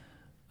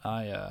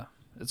yeah,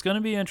 it's going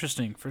to be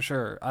interesting for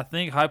sure. I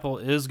think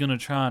Heupel is going to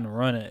try and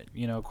run it,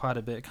 quite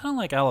a bit. Kind of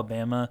like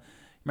Alabama.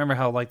 Remember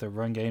how, the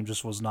run game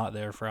just was not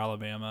there for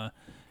Alabama?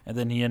 And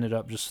then he ended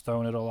up just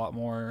throwing it a lot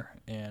more,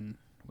 and,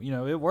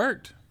 it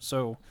worked.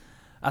 So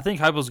I think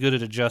Heupel's good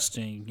at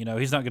adjusting.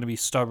 He's not going to be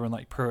stubborn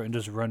like Pruitt and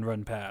just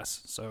run,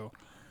 pass. So,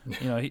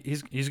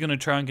 he's going to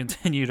try and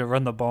continue to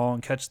run the ball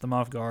and catch them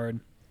off guard.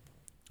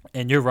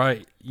 And you're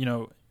right.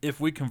 If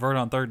we convert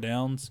on third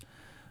downs,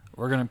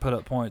 we're going to put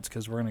up points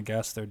because we're going to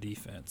gas their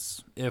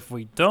defense. If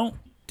we don't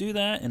do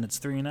that and it's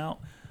 3 and out,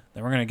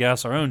 then we're going to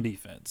gas our own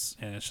defense,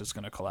 and it's just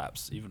going to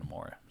collapse even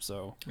more.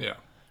 So yeah,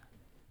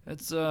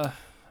 it's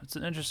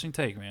an interesting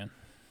take, man.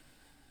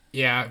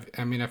 Yeah,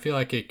 I mean, I feel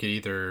like it could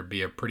either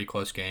be a pretty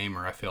close game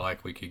or I feel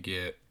like we could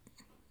get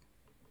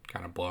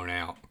kind of blown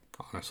out,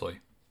 honestly.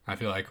 I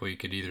feel like we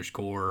could either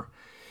score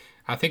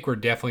 – I think we're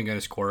definitely going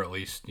to score at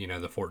least,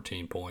 the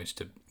 14 points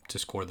to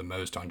score the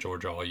most on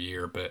Georgia all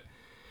year. But,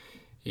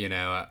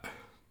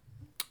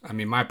 I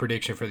mean, my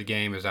prediction for the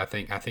game is I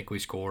think we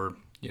score,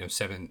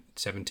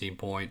 17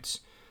 points.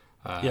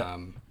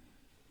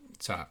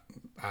 So,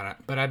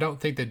 but I don't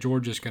think that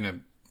Georgia's going to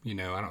 –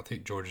 I don't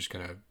think Georgia's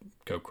going to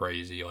go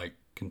crazy like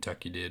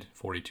Kentucky did,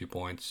 42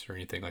 points or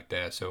anything like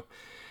that. So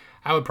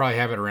I would probably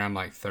have it around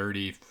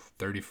 30,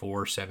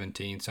 34,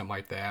 17, something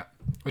like that,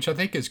 which I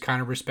think is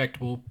kind of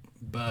respectable.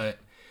 But,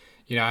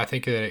 I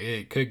think that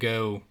it could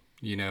go,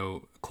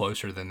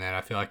 closer than that.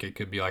 I feel like it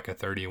could be like a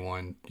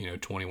 31,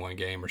 21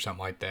 game or something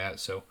like that.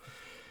 So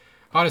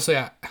honestly,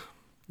 I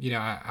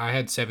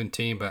had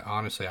 17, but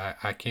honestly,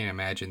 I can't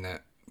imagine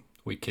that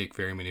we kick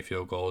very many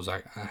field goals.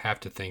 I have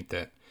to think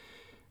that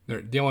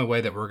the only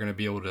way that we're going to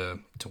be able to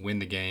win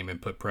the game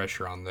and put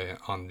pressure on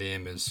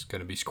them is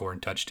going to be scoring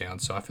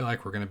touchdowns. So I feel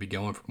like we're going to be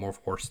going for more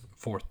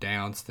fourth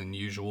downs than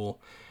usual.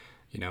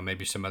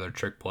 Maybe some other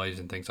trick plays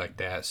and things like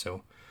that.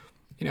 So,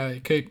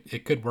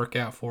 it could work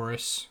out for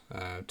us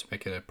to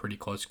make it a pretty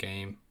close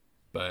game.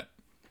 But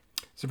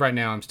so right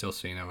now, I'm still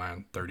seeing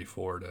around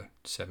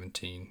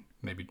 34-17,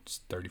 maybe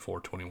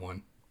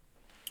 34-21.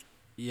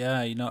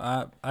 Yeah,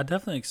 I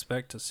definitely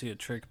expect to see a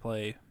trick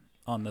play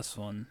on this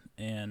one,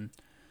 and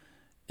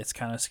it's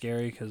kind of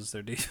scary because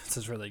their defense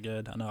is really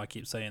good. I know I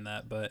keep saying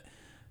that, but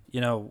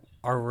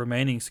our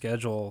remaining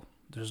schedule,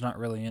 there's not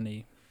really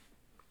any,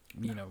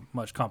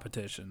 much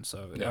competition.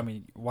 So Yeah. I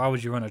mean, why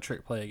would you run a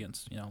trick play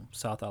against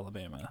South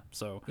Alabama?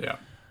 So Yeah.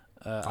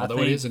 I Although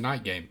think, it is a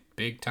night game,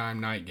 big time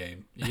night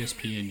game,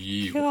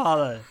 ESPNU.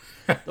 God,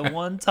 the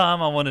one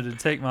time I wanted to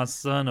take my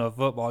son to a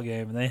football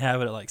game, and they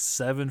have it at like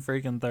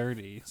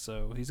 7:30,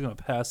 so he's gonna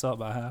pass out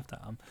by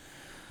halftime.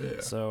 Yeah.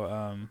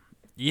 So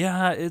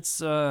yeah,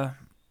 it's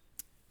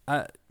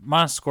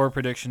my score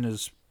prediction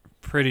is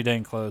pretty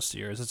dang close to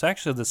yours. It's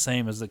actually the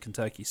same as the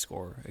Kentucky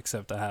score,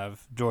 except I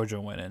have Georgia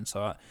winning.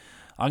 So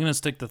I'm going to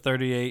stick to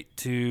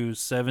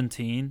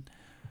 38-17,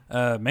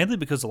 mainly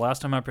because the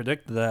last time I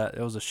predicted that,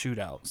 it was a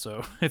shootout.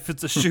 So if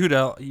it's a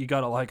shootout, you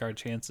got to like our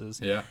chances.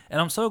 Yeah. And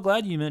I'm so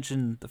glad you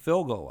mentioned the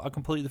field goal. I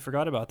completely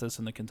forgot about this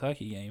in the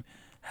Kentucky game.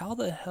 How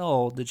the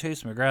hell did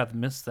Chase McGrath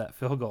miss that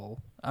field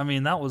goal? I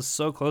mean, that was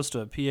so close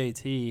to a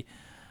PAT.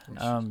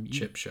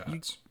 Chip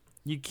shots.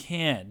 You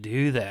can't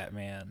do that,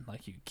 man.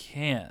 Like, you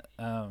can't.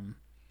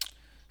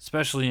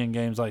 Especially in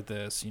games like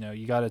this.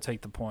 You got to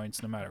take the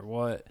points no matter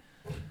what.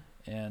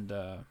 And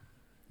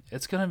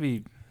it's going to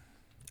be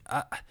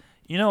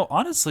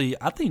honestly,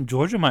 I think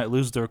Georgia might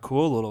lose their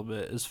cool a little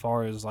bit as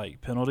far as,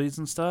 like, penalties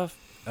and stuff.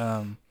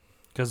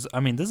 Because, I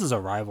mean, this is a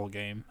rival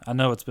game. I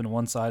know it's been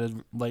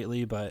one-sided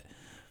lately, but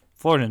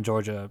Florida and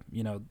Georgia,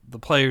 the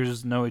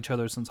players know each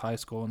other since high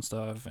school and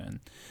stuff, and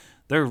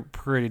they're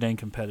pretty dang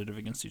competitive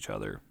against each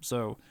other.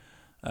 So,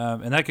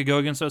 and that could go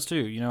against us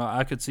too.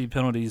 I could see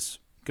penalties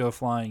go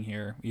flying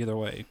here either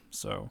way.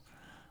 So,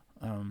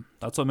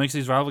 that's what makes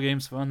these rival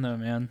games fun, though,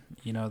 man.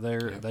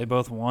 They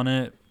both won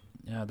it.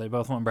 They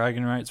both want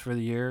bragging rights for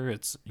the year.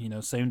 It's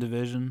same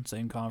division,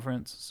 same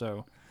conference.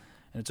 So,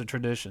 and it's a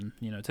tradition.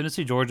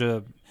 Tennessee,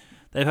 Georgia,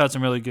 they've had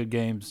some really good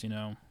games.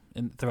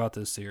 Throughout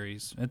this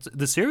series,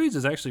 the series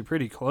is actually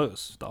pretty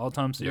close. The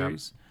all-time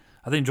series. Yeah.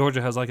 I think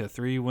Georgia has like a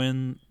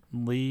 3-win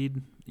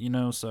lead.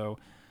 So,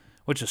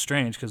 which is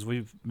strange because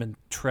we've been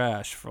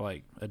trash for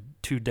like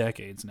 2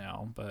 decades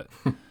now. But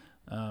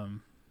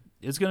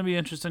it's going to be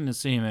interesting to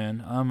see,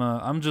 man.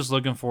 I'm just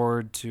looking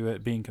forward to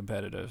it being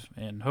competitive,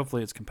 and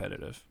hopefully it's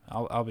competitive.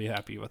 I'll be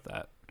happy with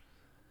that.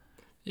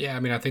 Yeah,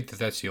 I mean, I think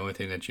that's the only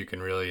thing that you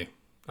can really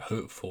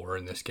hope for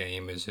in this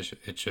game is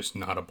it's just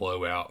not a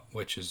blowout,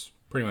 which is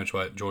pretty much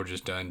what Georgia's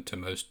done to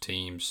most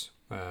teams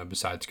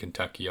besides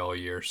Kentucky all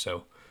year.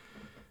 So,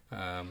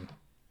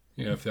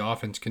 if the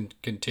offense can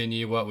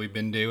continue what we've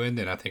been doing,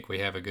 then I think we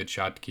have a good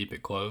shot to keep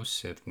it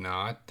close. If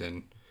not,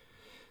 then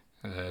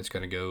it's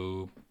going to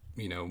go,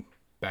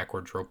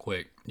 backwards real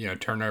quick.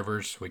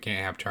 Turnovers, we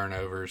can't have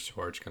turnovers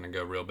or it's going to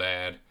go real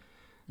bad.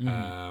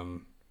 Mm-hmm.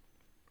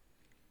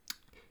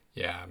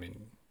 Yeah, I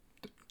mean,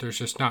 there's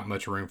just not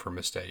much room for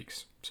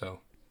mistakes. So,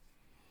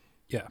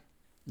 yeah,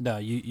 no,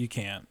 you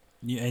can't.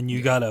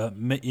 You gotta,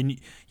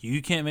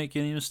 you can't make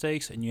any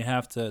mistakes, and you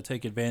have to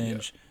take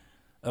advantage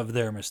of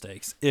their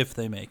mistakes if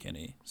they make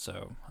any.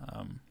 So,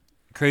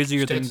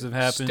 crazier things have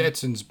happened.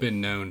 Stetson's been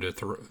known to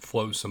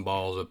float some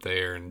balls up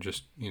there, and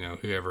just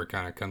whoever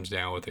kind of comes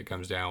down with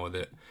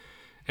it.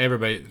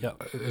 Everybody,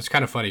 it's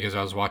kind of funny because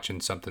I was watching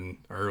something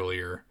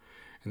earlier,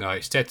 and they're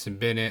like, Stetson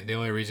Bennett, the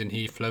only reason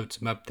he floats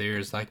them up there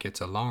is like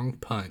it's a long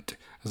punt.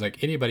 I was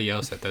like, anybody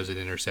else that does an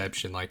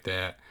interception like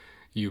that,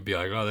 you'd be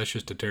like, oh, that's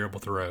just a terrible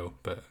throw.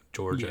 But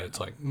Georgia, it's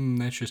like,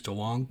 that's just a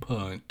long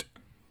punt.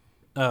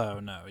 Oh,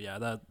 no,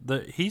 yeah.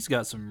 He's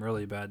got some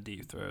really bad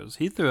deep throws.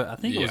 He threw, I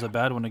think it was a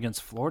bad one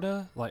against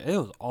Florida. Like, it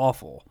was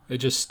awful. It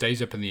just stays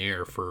up in the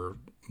air for,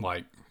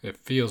 like, it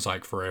feels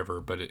like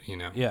forever, but,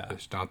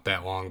 it's not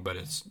that long. But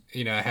it's,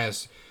 it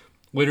has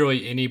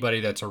literally anybody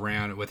that's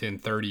around within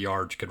 30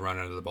 yards could run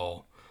into the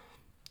ball.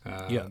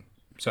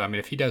 So, I mean,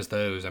 if he does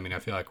those, I mean, I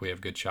feel like we have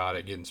a good shot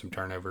at getting some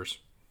turnovers.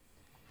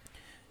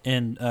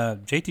 And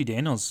JT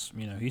Daniels,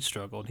 he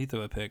struggled. He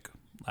threw a pick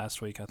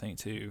last week, I think,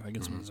 too,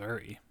 against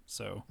Missouri.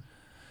 So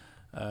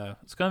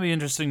it's going to be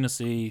interesting to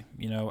see.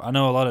 I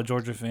know a lot of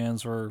Georgia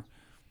fans were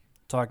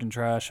talking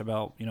trash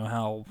about,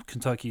 how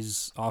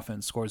Kentucky's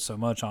offense scored so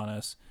much on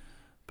us.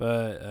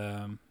 But,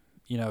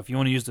 if you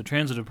want to use the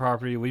transitive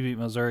property, we beat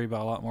Missouri by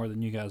a lot more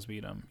than you guys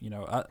beat them.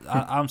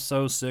 I'm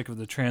so sick of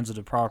the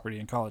transitive property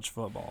in college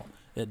football.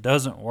 It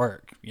doesn't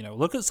work.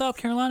 Look at South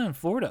Carolina and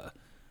Florida.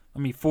 I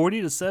mean,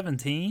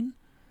 40-17.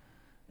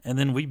 And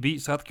then we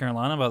beat South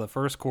Carolina by the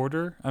first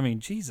quarter. I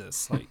mean,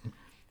 Jesus, like,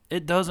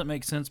 it doesn't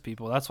make sense,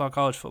 people. That's why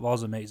college football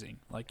is amazing.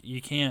 Like,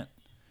 you can't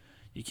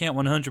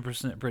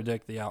 100%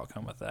 predict the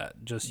outcome with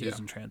that just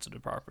using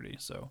transitive property.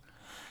 So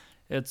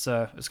it's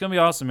gonna be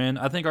awesome, man.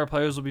 I think our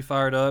players will be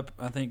fired up.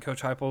 I think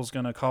Coach Heupel is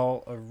gonna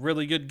call a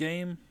really good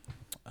game.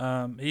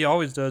 He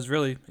always does.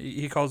 Really,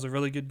 he calls a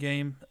really good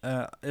game.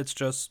 It's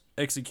just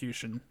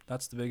execution.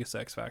 That's the biggest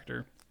X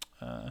factor.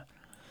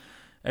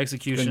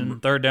 Execution,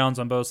 third downs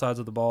on both sides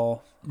of the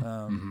ball.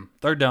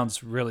 Third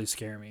downs really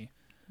scare me.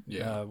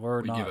 Yeah,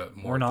 we give up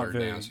more third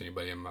downs than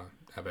anybody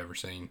I've ever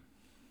seen.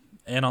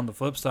 And on the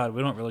flip side,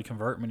 we don't really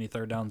convert many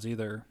third downs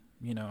either.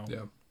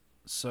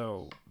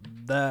 So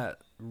that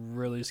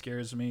really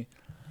scares me.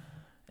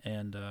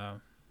 And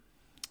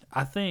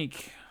I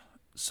think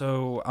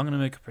so. I'm gonna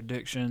make a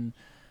prediction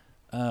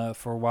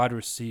for wide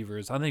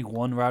receivers. I think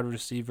one wide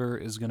receiver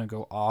is gonna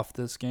go off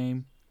this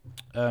game,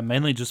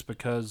 mainly just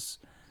because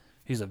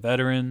he's a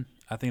veteran.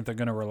 I think they're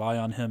gonna rely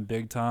on him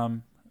big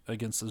time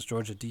against this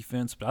Georgia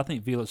defense. But I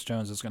think Velus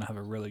Jones is gonna have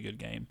a really good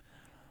game.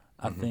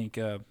 I think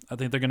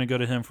they're gonna go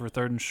to him for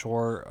third and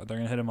short. They're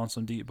gonna hit him on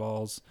some deep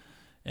balls.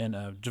 And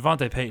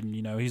Javonte Payton,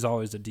 he's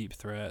always a deep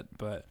threat,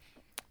 but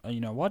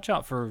watch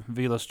out for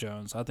Velus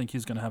Jones. I think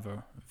he's going to have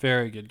a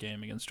very good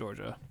game against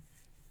Georgia.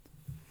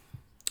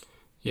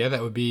 Yeah,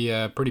 that would be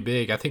pretty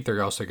big. I think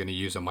they're also going to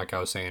use him, like I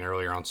was saying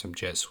earlier, on some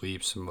jet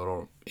sweeps, some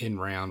little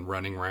in-round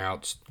running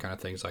routes, kind of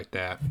things like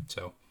that.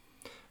 So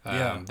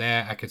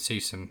that I could see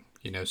some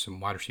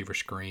wide receiver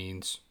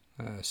screens,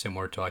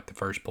 similar to like the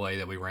first play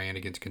that we ran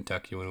against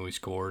Kentucky when we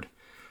scored.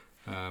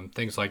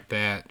 Things like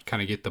that,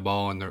 kind of get the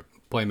ball in the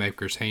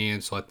playmakers'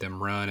 hands, let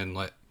them run, and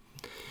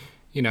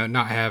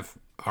not have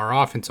our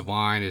offensive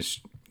line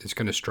is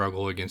going to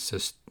struggle against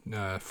this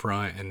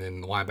front, and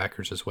then the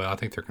linebackers as well. I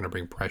think they're going to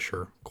bring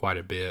pressure quite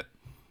a bit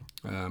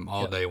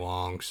all day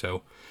long.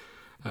 So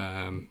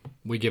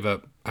we give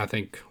up. I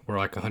think we're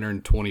like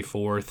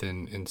 124th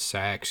in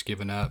sacks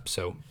given up.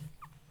 So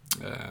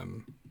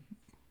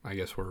I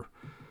guess we're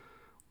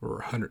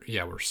 100.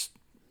 Yeah,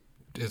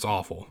 it's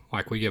awful.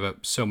 Like we give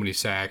up so many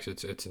sacks,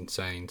 it's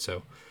insane.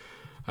 So.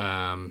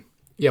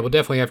 We'll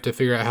definitely have to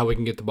figure out how we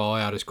can get the ball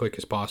out as quick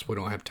as possible.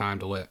 We don't have time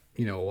to let,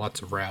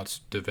 lots of routes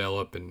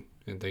develop and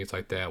things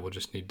like that. We'll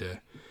just need to,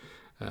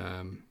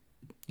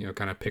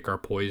 kind of pick our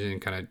poison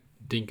and kind of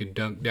dink and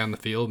dunk down the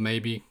field,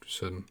 maybe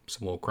some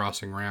little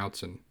crossing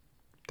routes and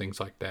things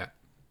like that.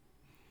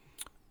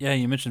 Yeah,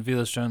 you mentioned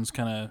Velus Jones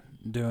kind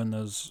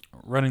of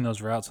running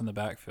those routes in the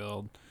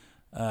backfield.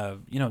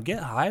 Get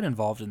Hyde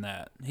involved in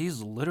that.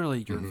 He's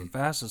literally your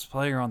fastest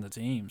player on the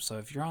team. So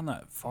if you're on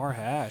that far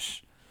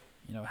hash,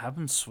 have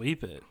him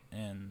sweep it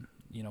and,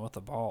 with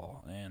the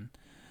ball. And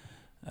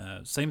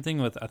same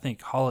thing with, I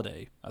think,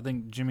 Holiday. I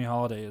think Jimmy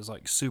Holiday is,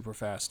 like, super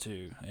fast,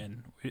 too.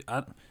 And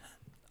I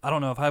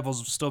don't know if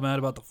Heupel's still mad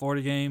about the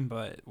Florida game,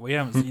 but we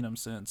haven't seen him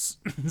since.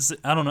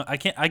 I don't know. I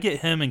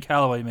get him and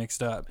Callaway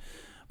mixed up.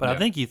 But yeah. I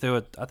think he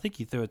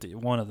threw it to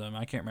one of them.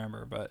 I can't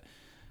remember. But,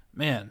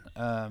 man,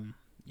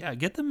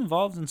 get them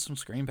involved in some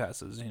screen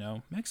passes,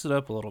 Mix it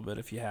up a little bit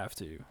if you have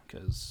to,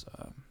 because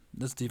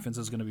this defense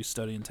is going to be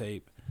studying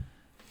tape.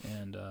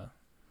 And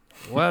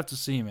we'll have to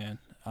see, man.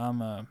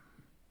 I'm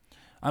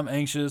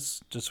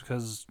anxious just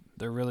because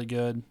they're really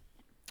good,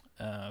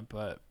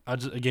 but I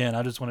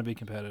just want to be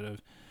competitive.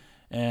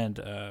 And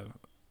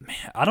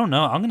I don't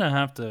know. I'm gonna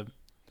have to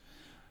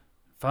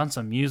find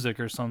some music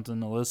or something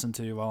to listen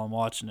to while I'm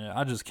watching it.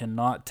 I just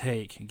cannot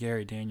take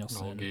Gary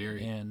Danielson. Oh,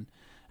 Gary. And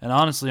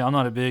honestly, I'm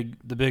not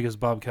the biggest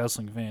Bob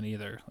Kessling fan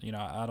either.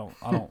 I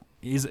don't.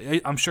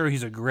 I'm sure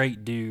he's a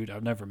great dude.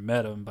 I've never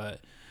met him, but.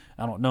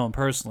 I don't know him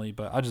personally,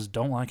 but I just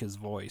don't like his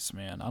voice,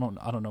 man. I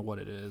don't know what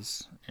it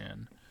is.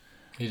 And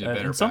he's a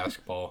better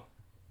basketball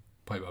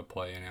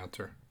play-by-play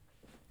announcer.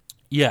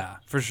 Yeah,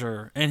 for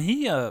sure. And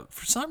he,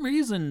 for some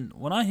reason,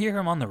 when I hear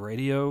him on the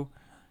radio,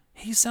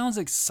 he sounds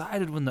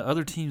excited when the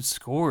other team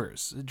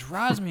scores. It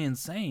drives me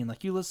insane.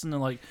 Like you listen to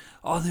like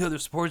all the other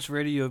sports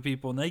radio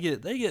people, and they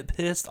get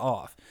pissed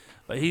off.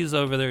 But he's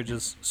over there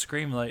just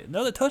screaming like,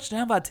 "Another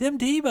touchdown by Tim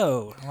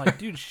Tebow!" I'm like,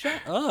 dude,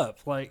 shut up!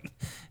 Like,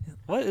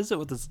 what is it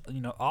with this,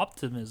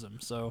 optimism?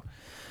 So,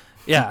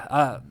 yeah,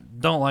 I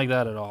don't like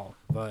that at all.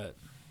 But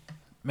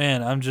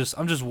man, I'm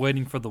just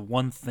waiting for the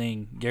one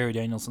thing Gary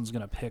Danielson's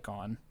gonna pick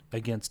on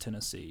against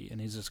Tennessee, and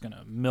he's just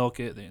gonna milk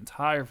it the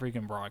entire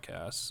freaking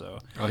broadcast. So,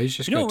 he's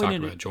just gonna talk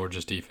about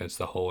Georgia's defense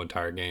the whole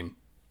entire game.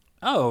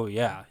 Oh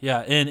yeah.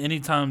 And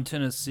anytime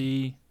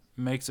Tennessee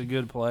makes a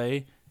good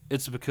play,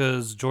 it's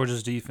because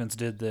Georgia's defense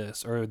did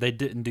this or they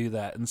didn't do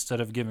that,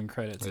 instead of giving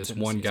credit to this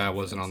Tennessee's one guy defense.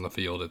 wasn't on the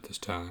field at this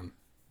time.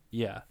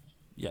 Yeah,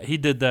 he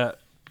did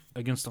that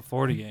against the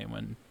Florida game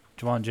when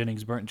Javon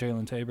Jennings burnt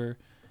Jalen Tabor,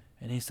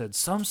 and he said,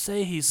 "Some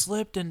say he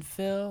slipped and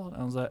fell." And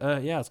I was like,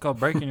 "Yeah, it's called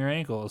breaking your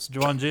ankle. It's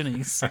Javon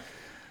Jennings."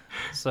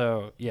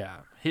 So yeah,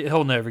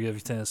 he'll never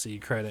give Tennessee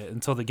credit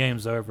until the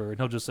game's over, and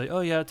he'll just say,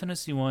 "Oh yeah,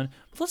 Tennessee won,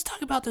 but let's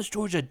talk about this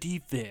Georgia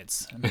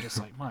defense." And I'm just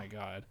like, my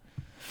God.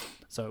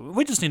 So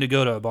we just need to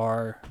go to a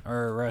bar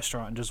or a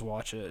restaurant and just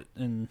watch it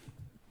and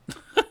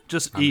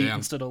just eat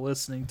instead of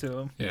listening to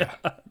them. Yeah.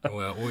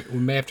 Well, we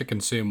may have to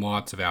consume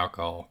lots of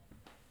alcohol.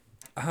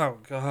 Oh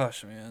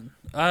gosh, man.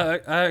 I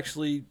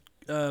actually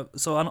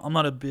so I'm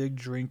not a big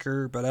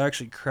drinker, but I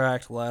actually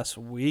cracked last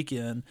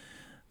weekend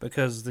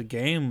because the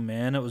game,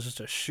 man, it was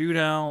just a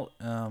shootout.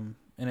 And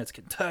it's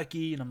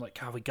Kentucky, and I'm like,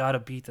 God, we got to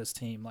beat this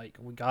team. Like,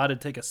 we got to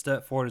take a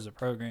step forward as a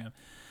program.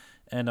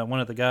 And one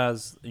of the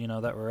guys,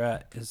 that were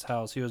at his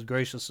house, he was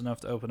gracious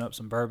enough to open up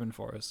some bourbon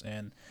for us.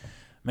 And,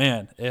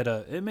 man,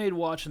 it made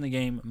watching the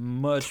game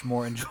much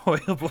more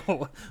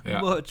enjoyable,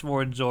 much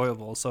more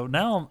enjoyable. So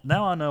now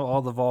I know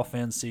all the Vol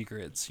fan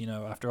secrets,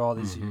 after all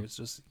these years.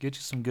 Just get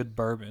you some good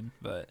bourbon.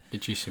 But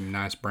get you some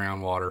nice brown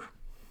water.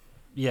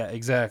 Yeah,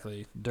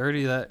 exactly.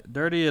 Dirty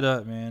it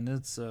up, man.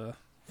 It's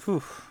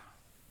whew.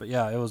 But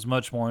yeah, it was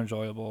much more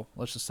enjoyable.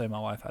 Let's just say my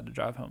wife had to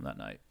drive home that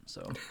night.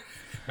 So,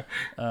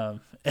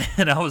 um,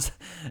 and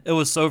it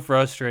was so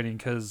frustrating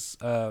because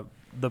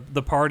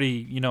the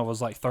party,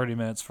 was like 30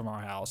 minutes from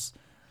our house,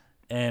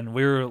 and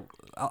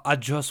I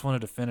just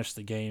wanted to finish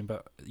the game,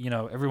 but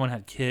everyone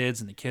had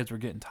kids, and the kids were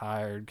getting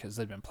tired because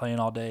they'd been playing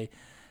all day.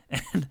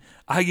 And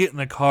I get in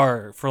the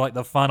car for like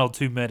the final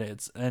 2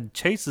 minutes, and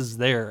Chase is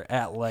there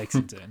at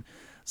Lexington.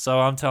 So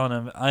I'm telling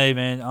him, "Hey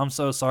man, I'm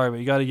so sorry, but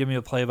you got to give me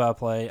a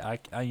play-by-play.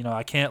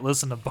 I can't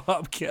listen to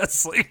Bob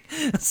Kessley."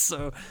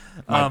 So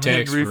My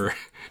texts were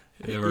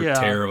they were yeah.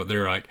 terrible. They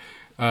were like,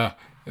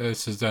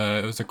 "This is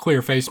it was a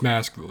clear face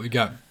mask. We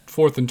got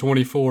 4th and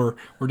 24.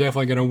 We're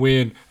definitely gonna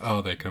win."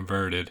 Oh, they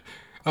converted.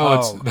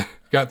 Oh, it's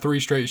got 3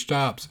 straight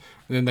stops.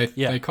 And then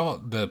they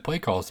called the play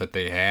calls that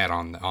they had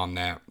on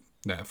that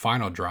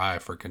final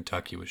drive for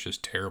Kentucky was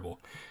just terrible.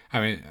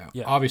 I mean,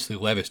 obviously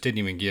Levis didn't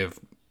even give.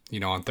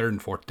 On 3rd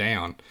and 4th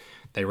down,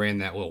 they ran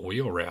that little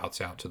wheel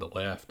routes out to the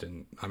left,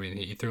 and I mean,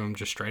 he threw them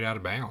just straight out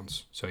of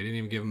bounds. So he didn't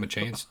even give them a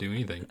chance to do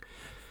anything.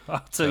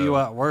 I'll tell you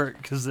what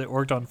worked because it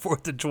worked on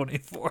 4th and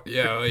 24.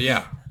 Yeah,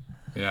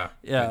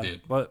 it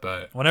did.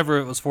 But whenever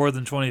it was 4th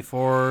and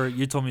 24,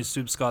 you told me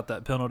Stoops got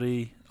that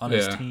penalty on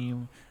his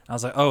team. I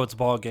was like, oh, it's a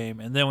ball game.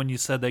 And then when you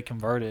said they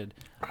converted,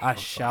 I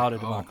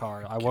shouted in my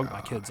car. I woke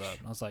my kids up.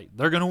 I was like,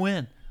 they're gonna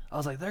win. I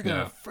was like, they're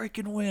gonna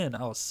freaking win.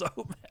 I was so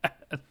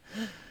mad.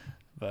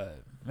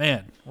 But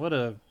man, what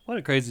a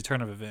crazy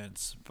turn of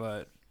events.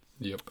 But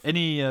you have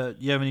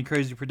any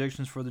crazy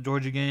predictions for the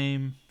Georgia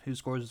game? Who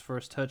scores his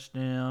first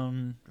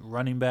touchdown?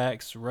 Running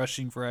backs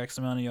rushing for X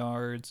amount of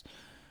yards.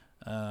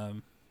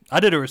 I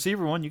did a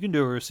receiver one. You can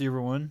do a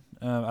receiver one.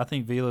 I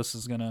think Velas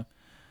is gonna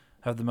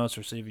have the most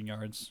receiving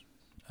yards.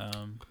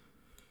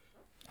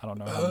 I don't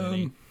know how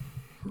many.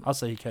 I'll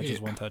say he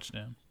catches one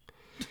touchdown.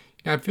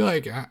 Yeah, I feel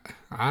like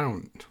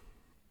I'm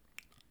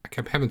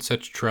having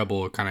such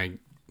trouble kind of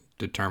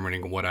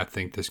determining what I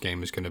think this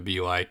game is going to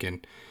be like,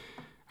 and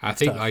I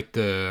think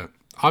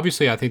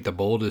obviously I think the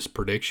boldest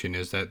prediction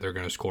is that they're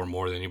going to score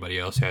more than anybody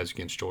else has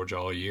against Georgia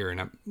all year,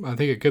 and I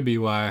think it could be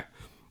why,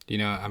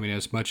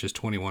 as much as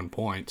 21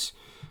 points,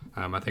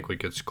 I think we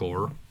could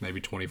score maybe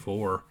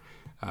 24,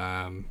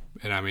 and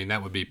I mean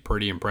that would be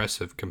pretty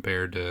impressive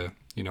compared to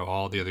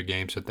all the other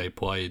games that they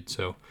played.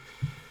 So,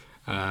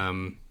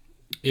 I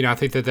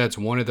think that's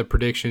one of the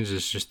predictions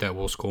is just that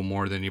we'll score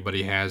more than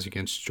anybody has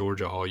against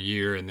Georgia all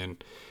year, and then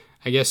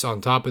I guess on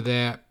top of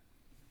that,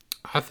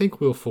 I think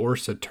we'll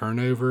force a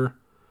turnover,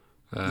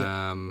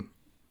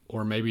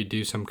 or maybe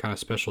do some kind of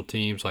special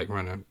teams like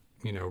run a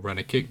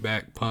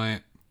kickback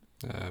punt,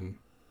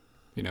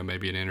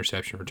 maybe an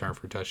interception return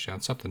for a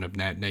touchdown, something of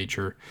that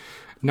nature.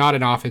 Not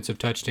an offensive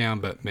touchdown,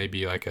 but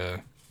maybe like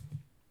a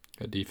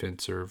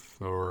defensive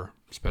or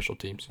special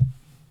teams.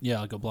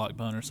 Yeah, like a block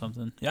punt or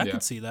something. Yeah, I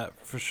can see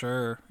that for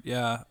sure.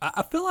 Yeah,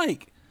 I feel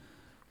like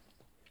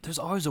there's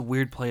always a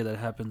weird play that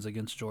happens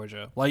against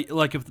Georgia.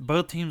 Like if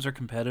both teams are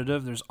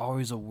competitive, there's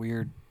always a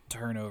weird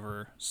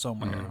turnover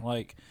somewhere. Mm-hmm.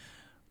 Like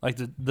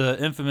the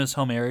infamous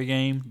Hail Mary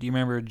game. Do you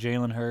remember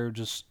Jalen Hurd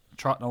just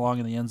trotting along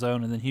in the end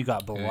zone and then he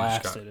got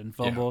blasted and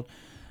fumbled?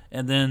 Yeah.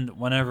 And then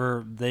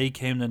whenever they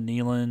came to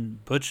Neyland,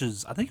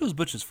 I think it was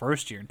Butch's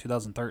first year in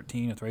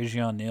 2013 with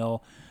Rajion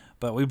Neal,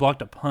 but we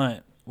blocked a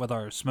punt with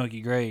our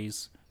Smoky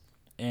Grays,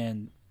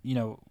 and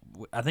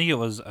I think it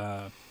was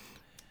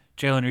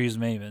Jalen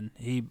Reeves-Maven.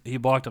 He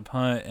blocked a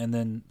punt, and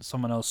then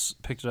someone else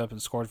picked it up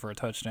and scored for a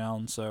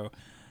touchdown. So,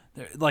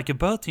 like, if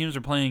both teams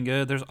are playing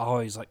good, there's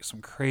always, like,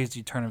 some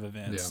crazy turn of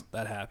events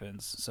that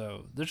happens.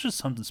 So, there's just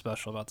something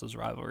special about this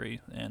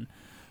rivalry, and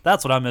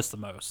that's what I miss the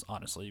most,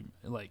 honestly.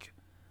 Like,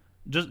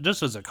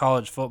 just as a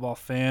college football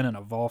fan and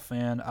a Vol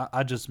fan,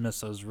 I just miss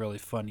those really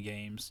fun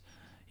games.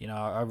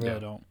 I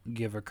really don't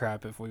give a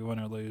crap if we win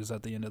or lose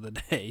at the end of the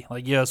day.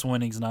 Like, yes,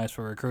 winning's nice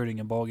for recruiting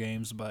in bowl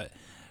games, but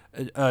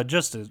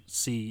just to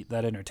see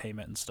that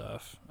entertainment and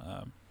stuff,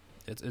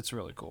 it's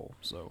really cool.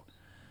 So,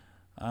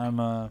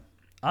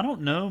 I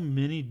don't know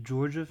many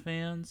Georgia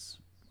fans,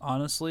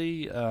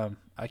 honestly.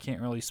 I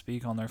can't really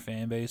speak on their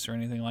fan base or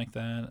anything like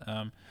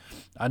that.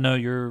 I know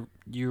you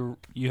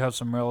have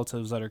some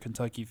relatives that are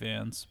Kentucky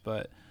fans,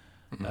 but.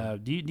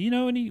 Do you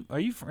know any? Are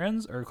you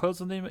friends or close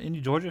with any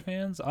Georgia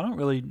fans? I don't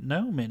really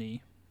know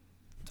many,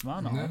 to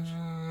my knowledge.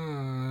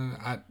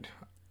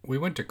 We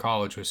went to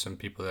college with some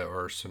people that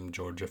were some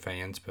Georgia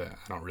fans, but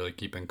I don't really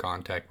keep in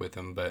contact with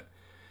them. But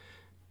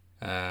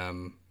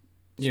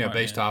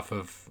based off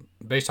of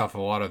a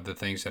lot of the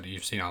things that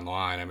you've seen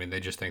online, I mean, they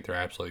just think they're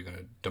absolutely going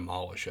to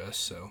demolish us.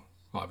 So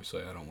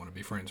obviously, I don't want to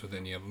be friends with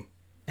any of them.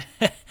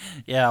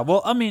 Yeah,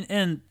 well, I mean,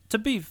 and to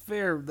be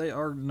fair, they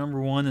are number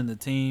one in the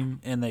team,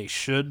 and they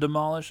should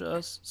demolish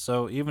us.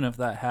 So even if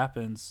that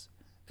happens,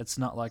 it's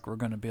not like we're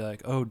going to be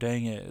like, oh,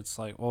 dang it. It's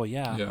like, well,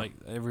 like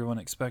everyone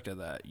expected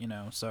that,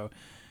 So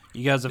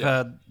you guys have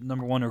had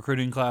number one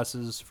recruiting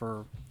classes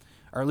or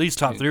at least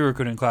top 3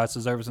 recruiting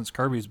classes ever since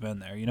Kirby's been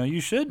there.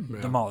 You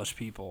should demolish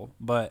people.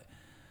 But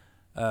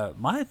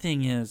my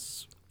thing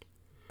is,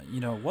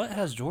 what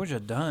has Georgia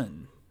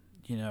done,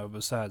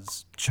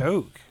 besides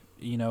choke,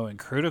 in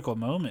critical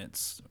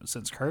moments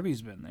since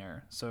Kirby's been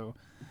there? So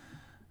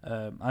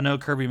I know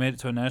Kirby made it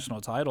to a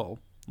national title.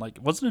 Like,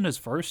 wasn't it his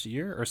first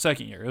year or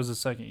second year? It was his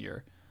second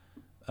year.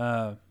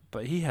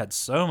 But he had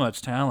so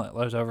much talent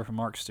left over from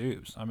Mark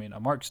Stoops. I mean, a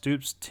Mark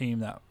Stoops team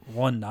that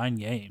won 9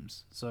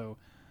 games. So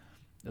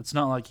it's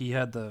not like he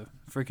had the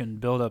freaking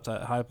build-up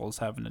that Heupel's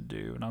having to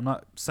do. And I'm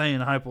not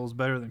saying Heupel's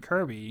better than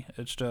Kirby.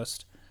 It's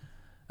just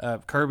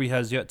Kirby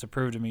has yet to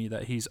prove to me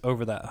that he's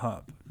over that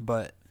hump.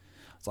 But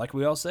it's like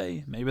we all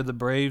say, maybe the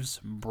Braves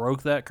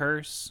broke that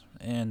curse,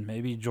 and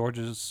maybe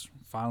Georgia's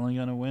finally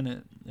going to win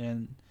it.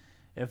 And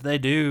if they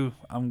do,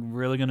 I'm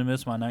really going to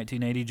miss my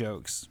 1980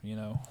 jokes, I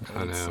know.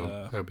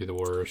 That would be the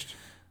worst.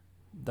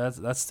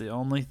 That's the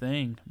only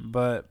thing.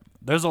 But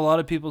there's a lot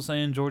of people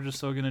saying Georgia's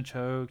still going to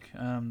choke.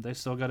 They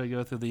still got to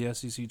go through the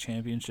SEC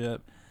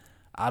championship.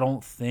 I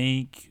don't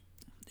think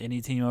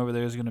any team over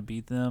there is going to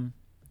beat them.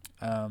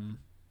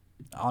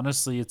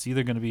 Honestly, it's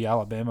either going to be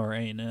Alabama or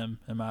A&M,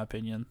 in my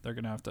opinion. They're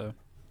going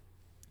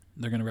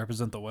to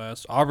represent the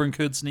West. Auburn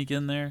could sneak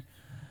in there.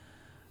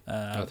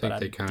 I think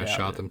they kind of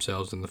shot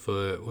themselves in the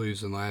foot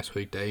losing last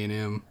week to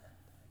A&M.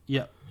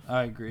 Yep,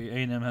 I agree.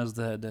 A&M has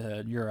the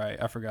head-to-head. You're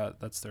right. I forgot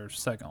that's their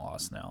second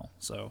loss now.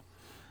 So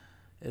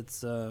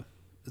it's going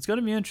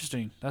to be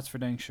interesting. That's for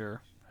dang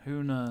sure.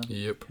 Who knows?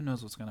 Yep. Who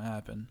knows what's going to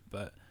happen?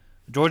 But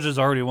Georgia's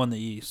already won the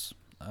East.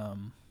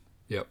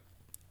 Yep.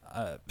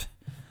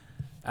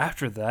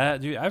 After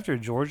that, dude, after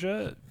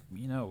Georgia,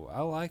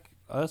 I like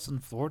us in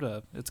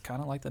Florida. It's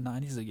kind of like the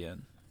 90s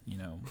again.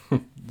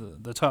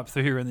 The top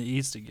 3 are in the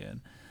East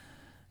again.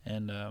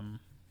 And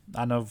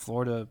I know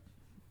Florida,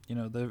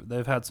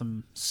 they've had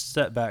some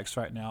setbacks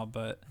right now,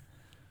 but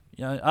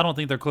I don't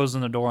think they're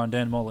closing the door on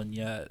Dan Mullen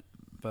yet.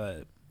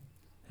 But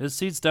his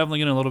seat's definitely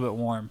getting a little bit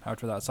warm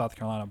after that South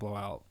Carolina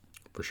blowout.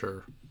 For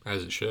sure,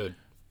 as it should.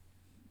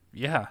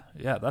 Yeah,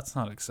 that's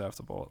not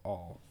acceptable at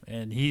all.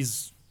 And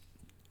he's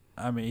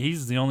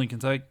the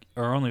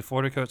only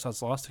Florida coach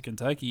that's lost to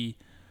Kentucky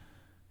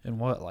in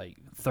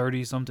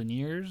 30-something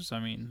years? I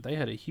mean, they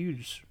had a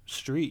huge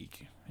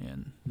streak,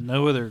 and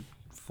no other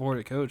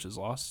Florida coach has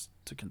lost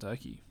to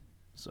Kentucky.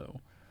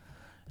 So,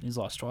 he's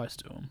lost twice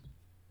to them.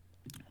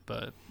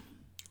 But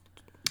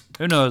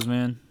who knows,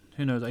 man?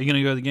 Who knows? Are you going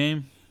to go to the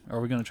game? Or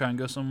are we going to try and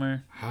go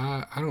somewhere?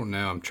 I don't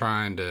know. I'm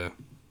trying to.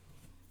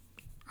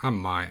 I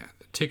might.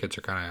 The tickets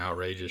are kind of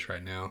outrageous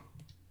right now.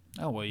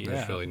 Oh, well, yeah.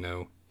 There's really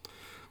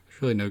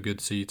no good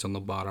seats on the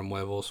bottom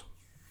levels.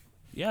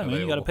 Yeah, available.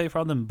 Man, you got to pay for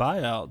all them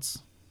buyouts.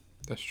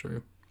 That's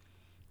true.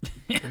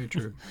 Very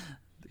true.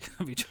 They're going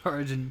to be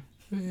charging.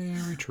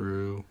 Very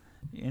true.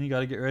 And you got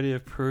to get ready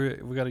if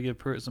Pruitt. We got to give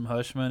Pruitt some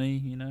hush money.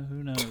 Who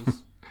knows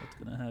what's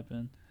going to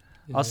happen?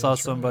 Yeah, I saw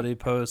somebody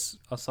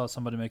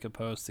make a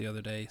post the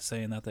other day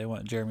saying that they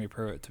want Jeremy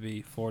Pruitt to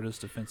be Florida's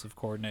defensive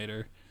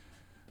coordinator.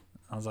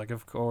 I was like,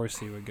 of course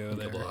he would go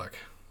there. Good luck.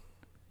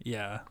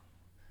 Yeah.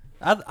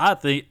 I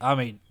think,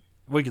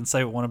 we can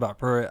say one about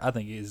Pruitt. I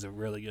think he's a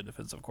really good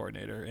defensive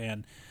coordinator.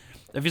 And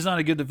if he's not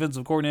a good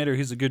defensive coordinator,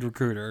 he's a good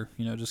recruiter.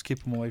 Just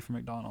keep him away from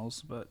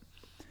McDonald's. But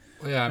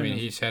well, yeah,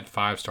 he's had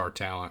 5-star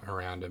talent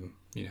around him,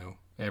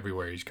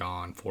 everywhere he's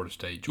gone, Florida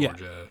State,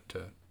 Georgia,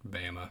 to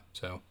Bama.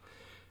 So,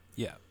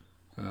 yeah.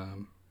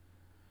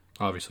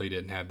 Obviously, he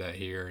didn't have that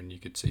here, and you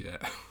could see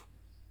that.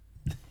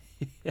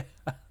 Yeah.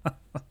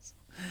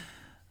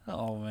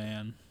 Oh,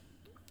 man.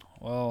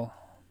 Well,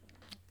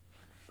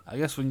 I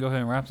guess we can go ahead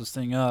and wrap this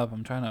thing up.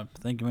 I'm trying to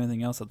think of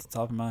anything else at the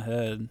top of my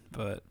head.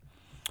 But,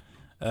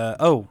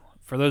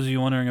 for those of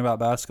you wondering about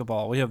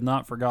basketball, we have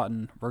not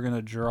forgotten. We're going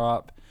to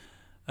drop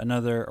an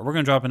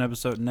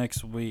episode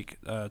next week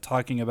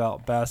talking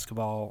about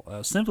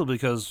basketball simply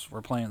because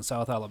we're playing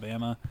South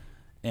Alabama.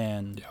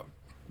 And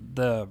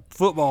the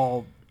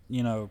football,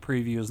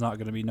 preview is not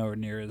going to be nowhere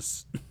near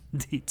as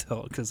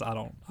detailed because I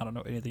don't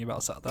know anything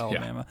about South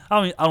Alabama.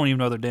 Yeah. I don't even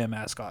know their damn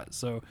mascot,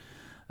 so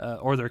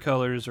or their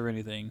colors or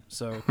anything.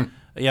 So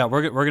yeah,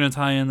 we're going to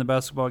tie in the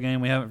basketball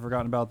game. We haven't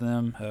forgotten about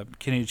them.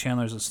 Kennedy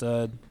Chandler's a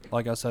stud.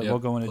 Like I said, we'll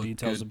go into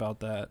details about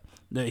that.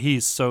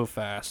 He's so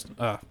fast.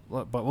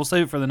 But we'll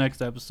save it for the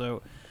next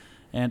episode.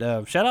 And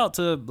shout out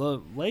to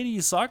the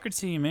ladies soccer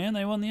team, man.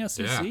 They won the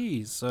SEC.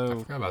 Yeah. So I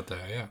forgot about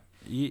that.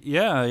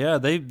 Yeah. Yeah.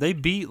 They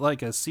beat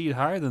like a seed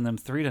higher than them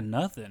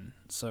 3-0.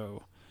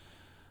 So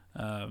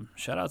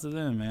shout out to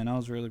them, man. I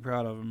was really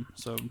proud of them.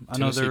 So I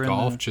know Tennessee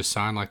Golf just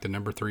signed like the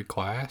number 3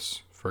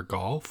 class for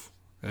golf.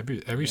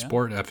 Every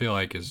sport I feel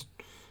like is,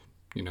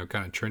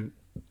 kind of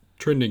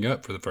trending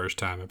up for the first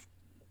time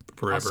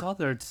forever.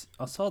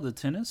 I saw the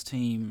tennis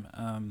team.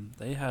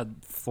 They had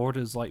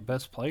Florida's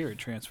best player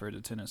transferred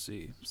to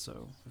Tennessee.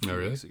 So a few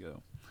weeks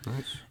ago.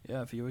 Nice.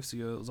 Yeah, a few weeks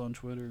ago it was on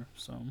Twitter.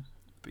 So,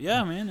 but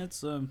yeah, man,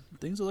 it's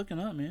things are looking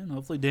up, man.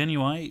 Hopefully Danny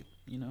White,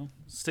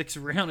 sticks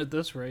around at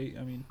this rate.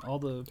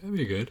 That'd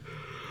be good.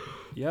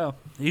 Yeah,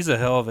 he's a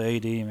hell of an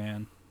AD,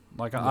 man.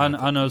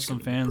 I know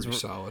some fans were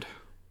solid.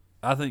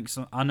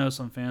 I know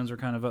some fans are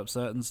kind of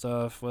upset and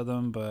stuff with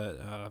him,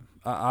 but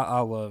I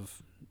love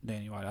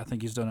Danny White. I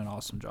think he's done an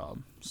awesome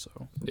job.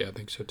 So yeah, I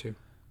think so too.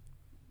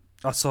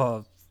 I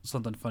saw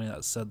something funny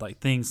that said like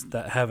things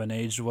that haven't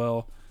aged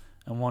well,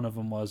 and one of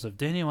them was if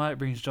Danny White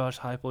brings Josh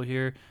Heupel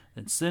here,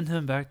 then send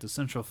him back to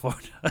Central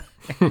Florida.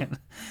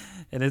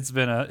 and it's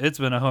been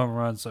a home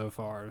run so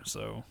far.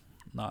 So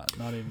not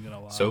even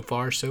gonna lie. So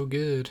far, so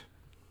good.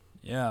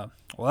 Yeah.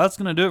 Well, that's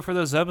going to do it for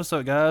this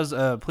episode, guys.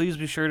 Please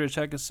be sure to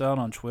check us out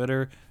on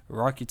Twitter,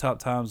 Rocky Top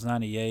Times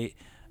 98.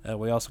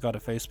 We also got a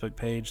Facebook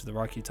page, the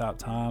Rocky Top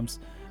Times.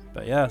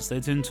 But yeah, stay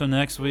tuned until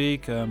next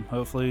week.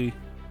 Hopefully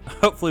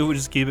we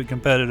just keep it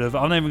competitive.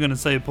 I'm not even going to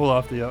say pull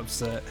off the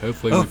upset.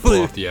 Hopefully we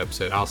pull off the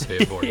upset. I'll say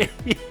it for you.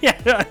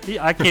 Yeah,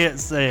 I can't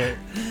say it.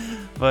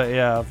 But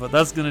yeah,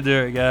 that's going to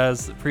do it,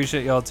 guys.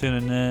 Appreciate y'all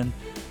tuning in.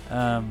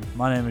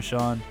 My name is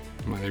Sean.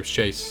 My name's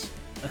Chase.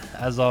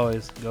 As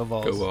always, go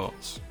Vols. Go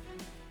Vols.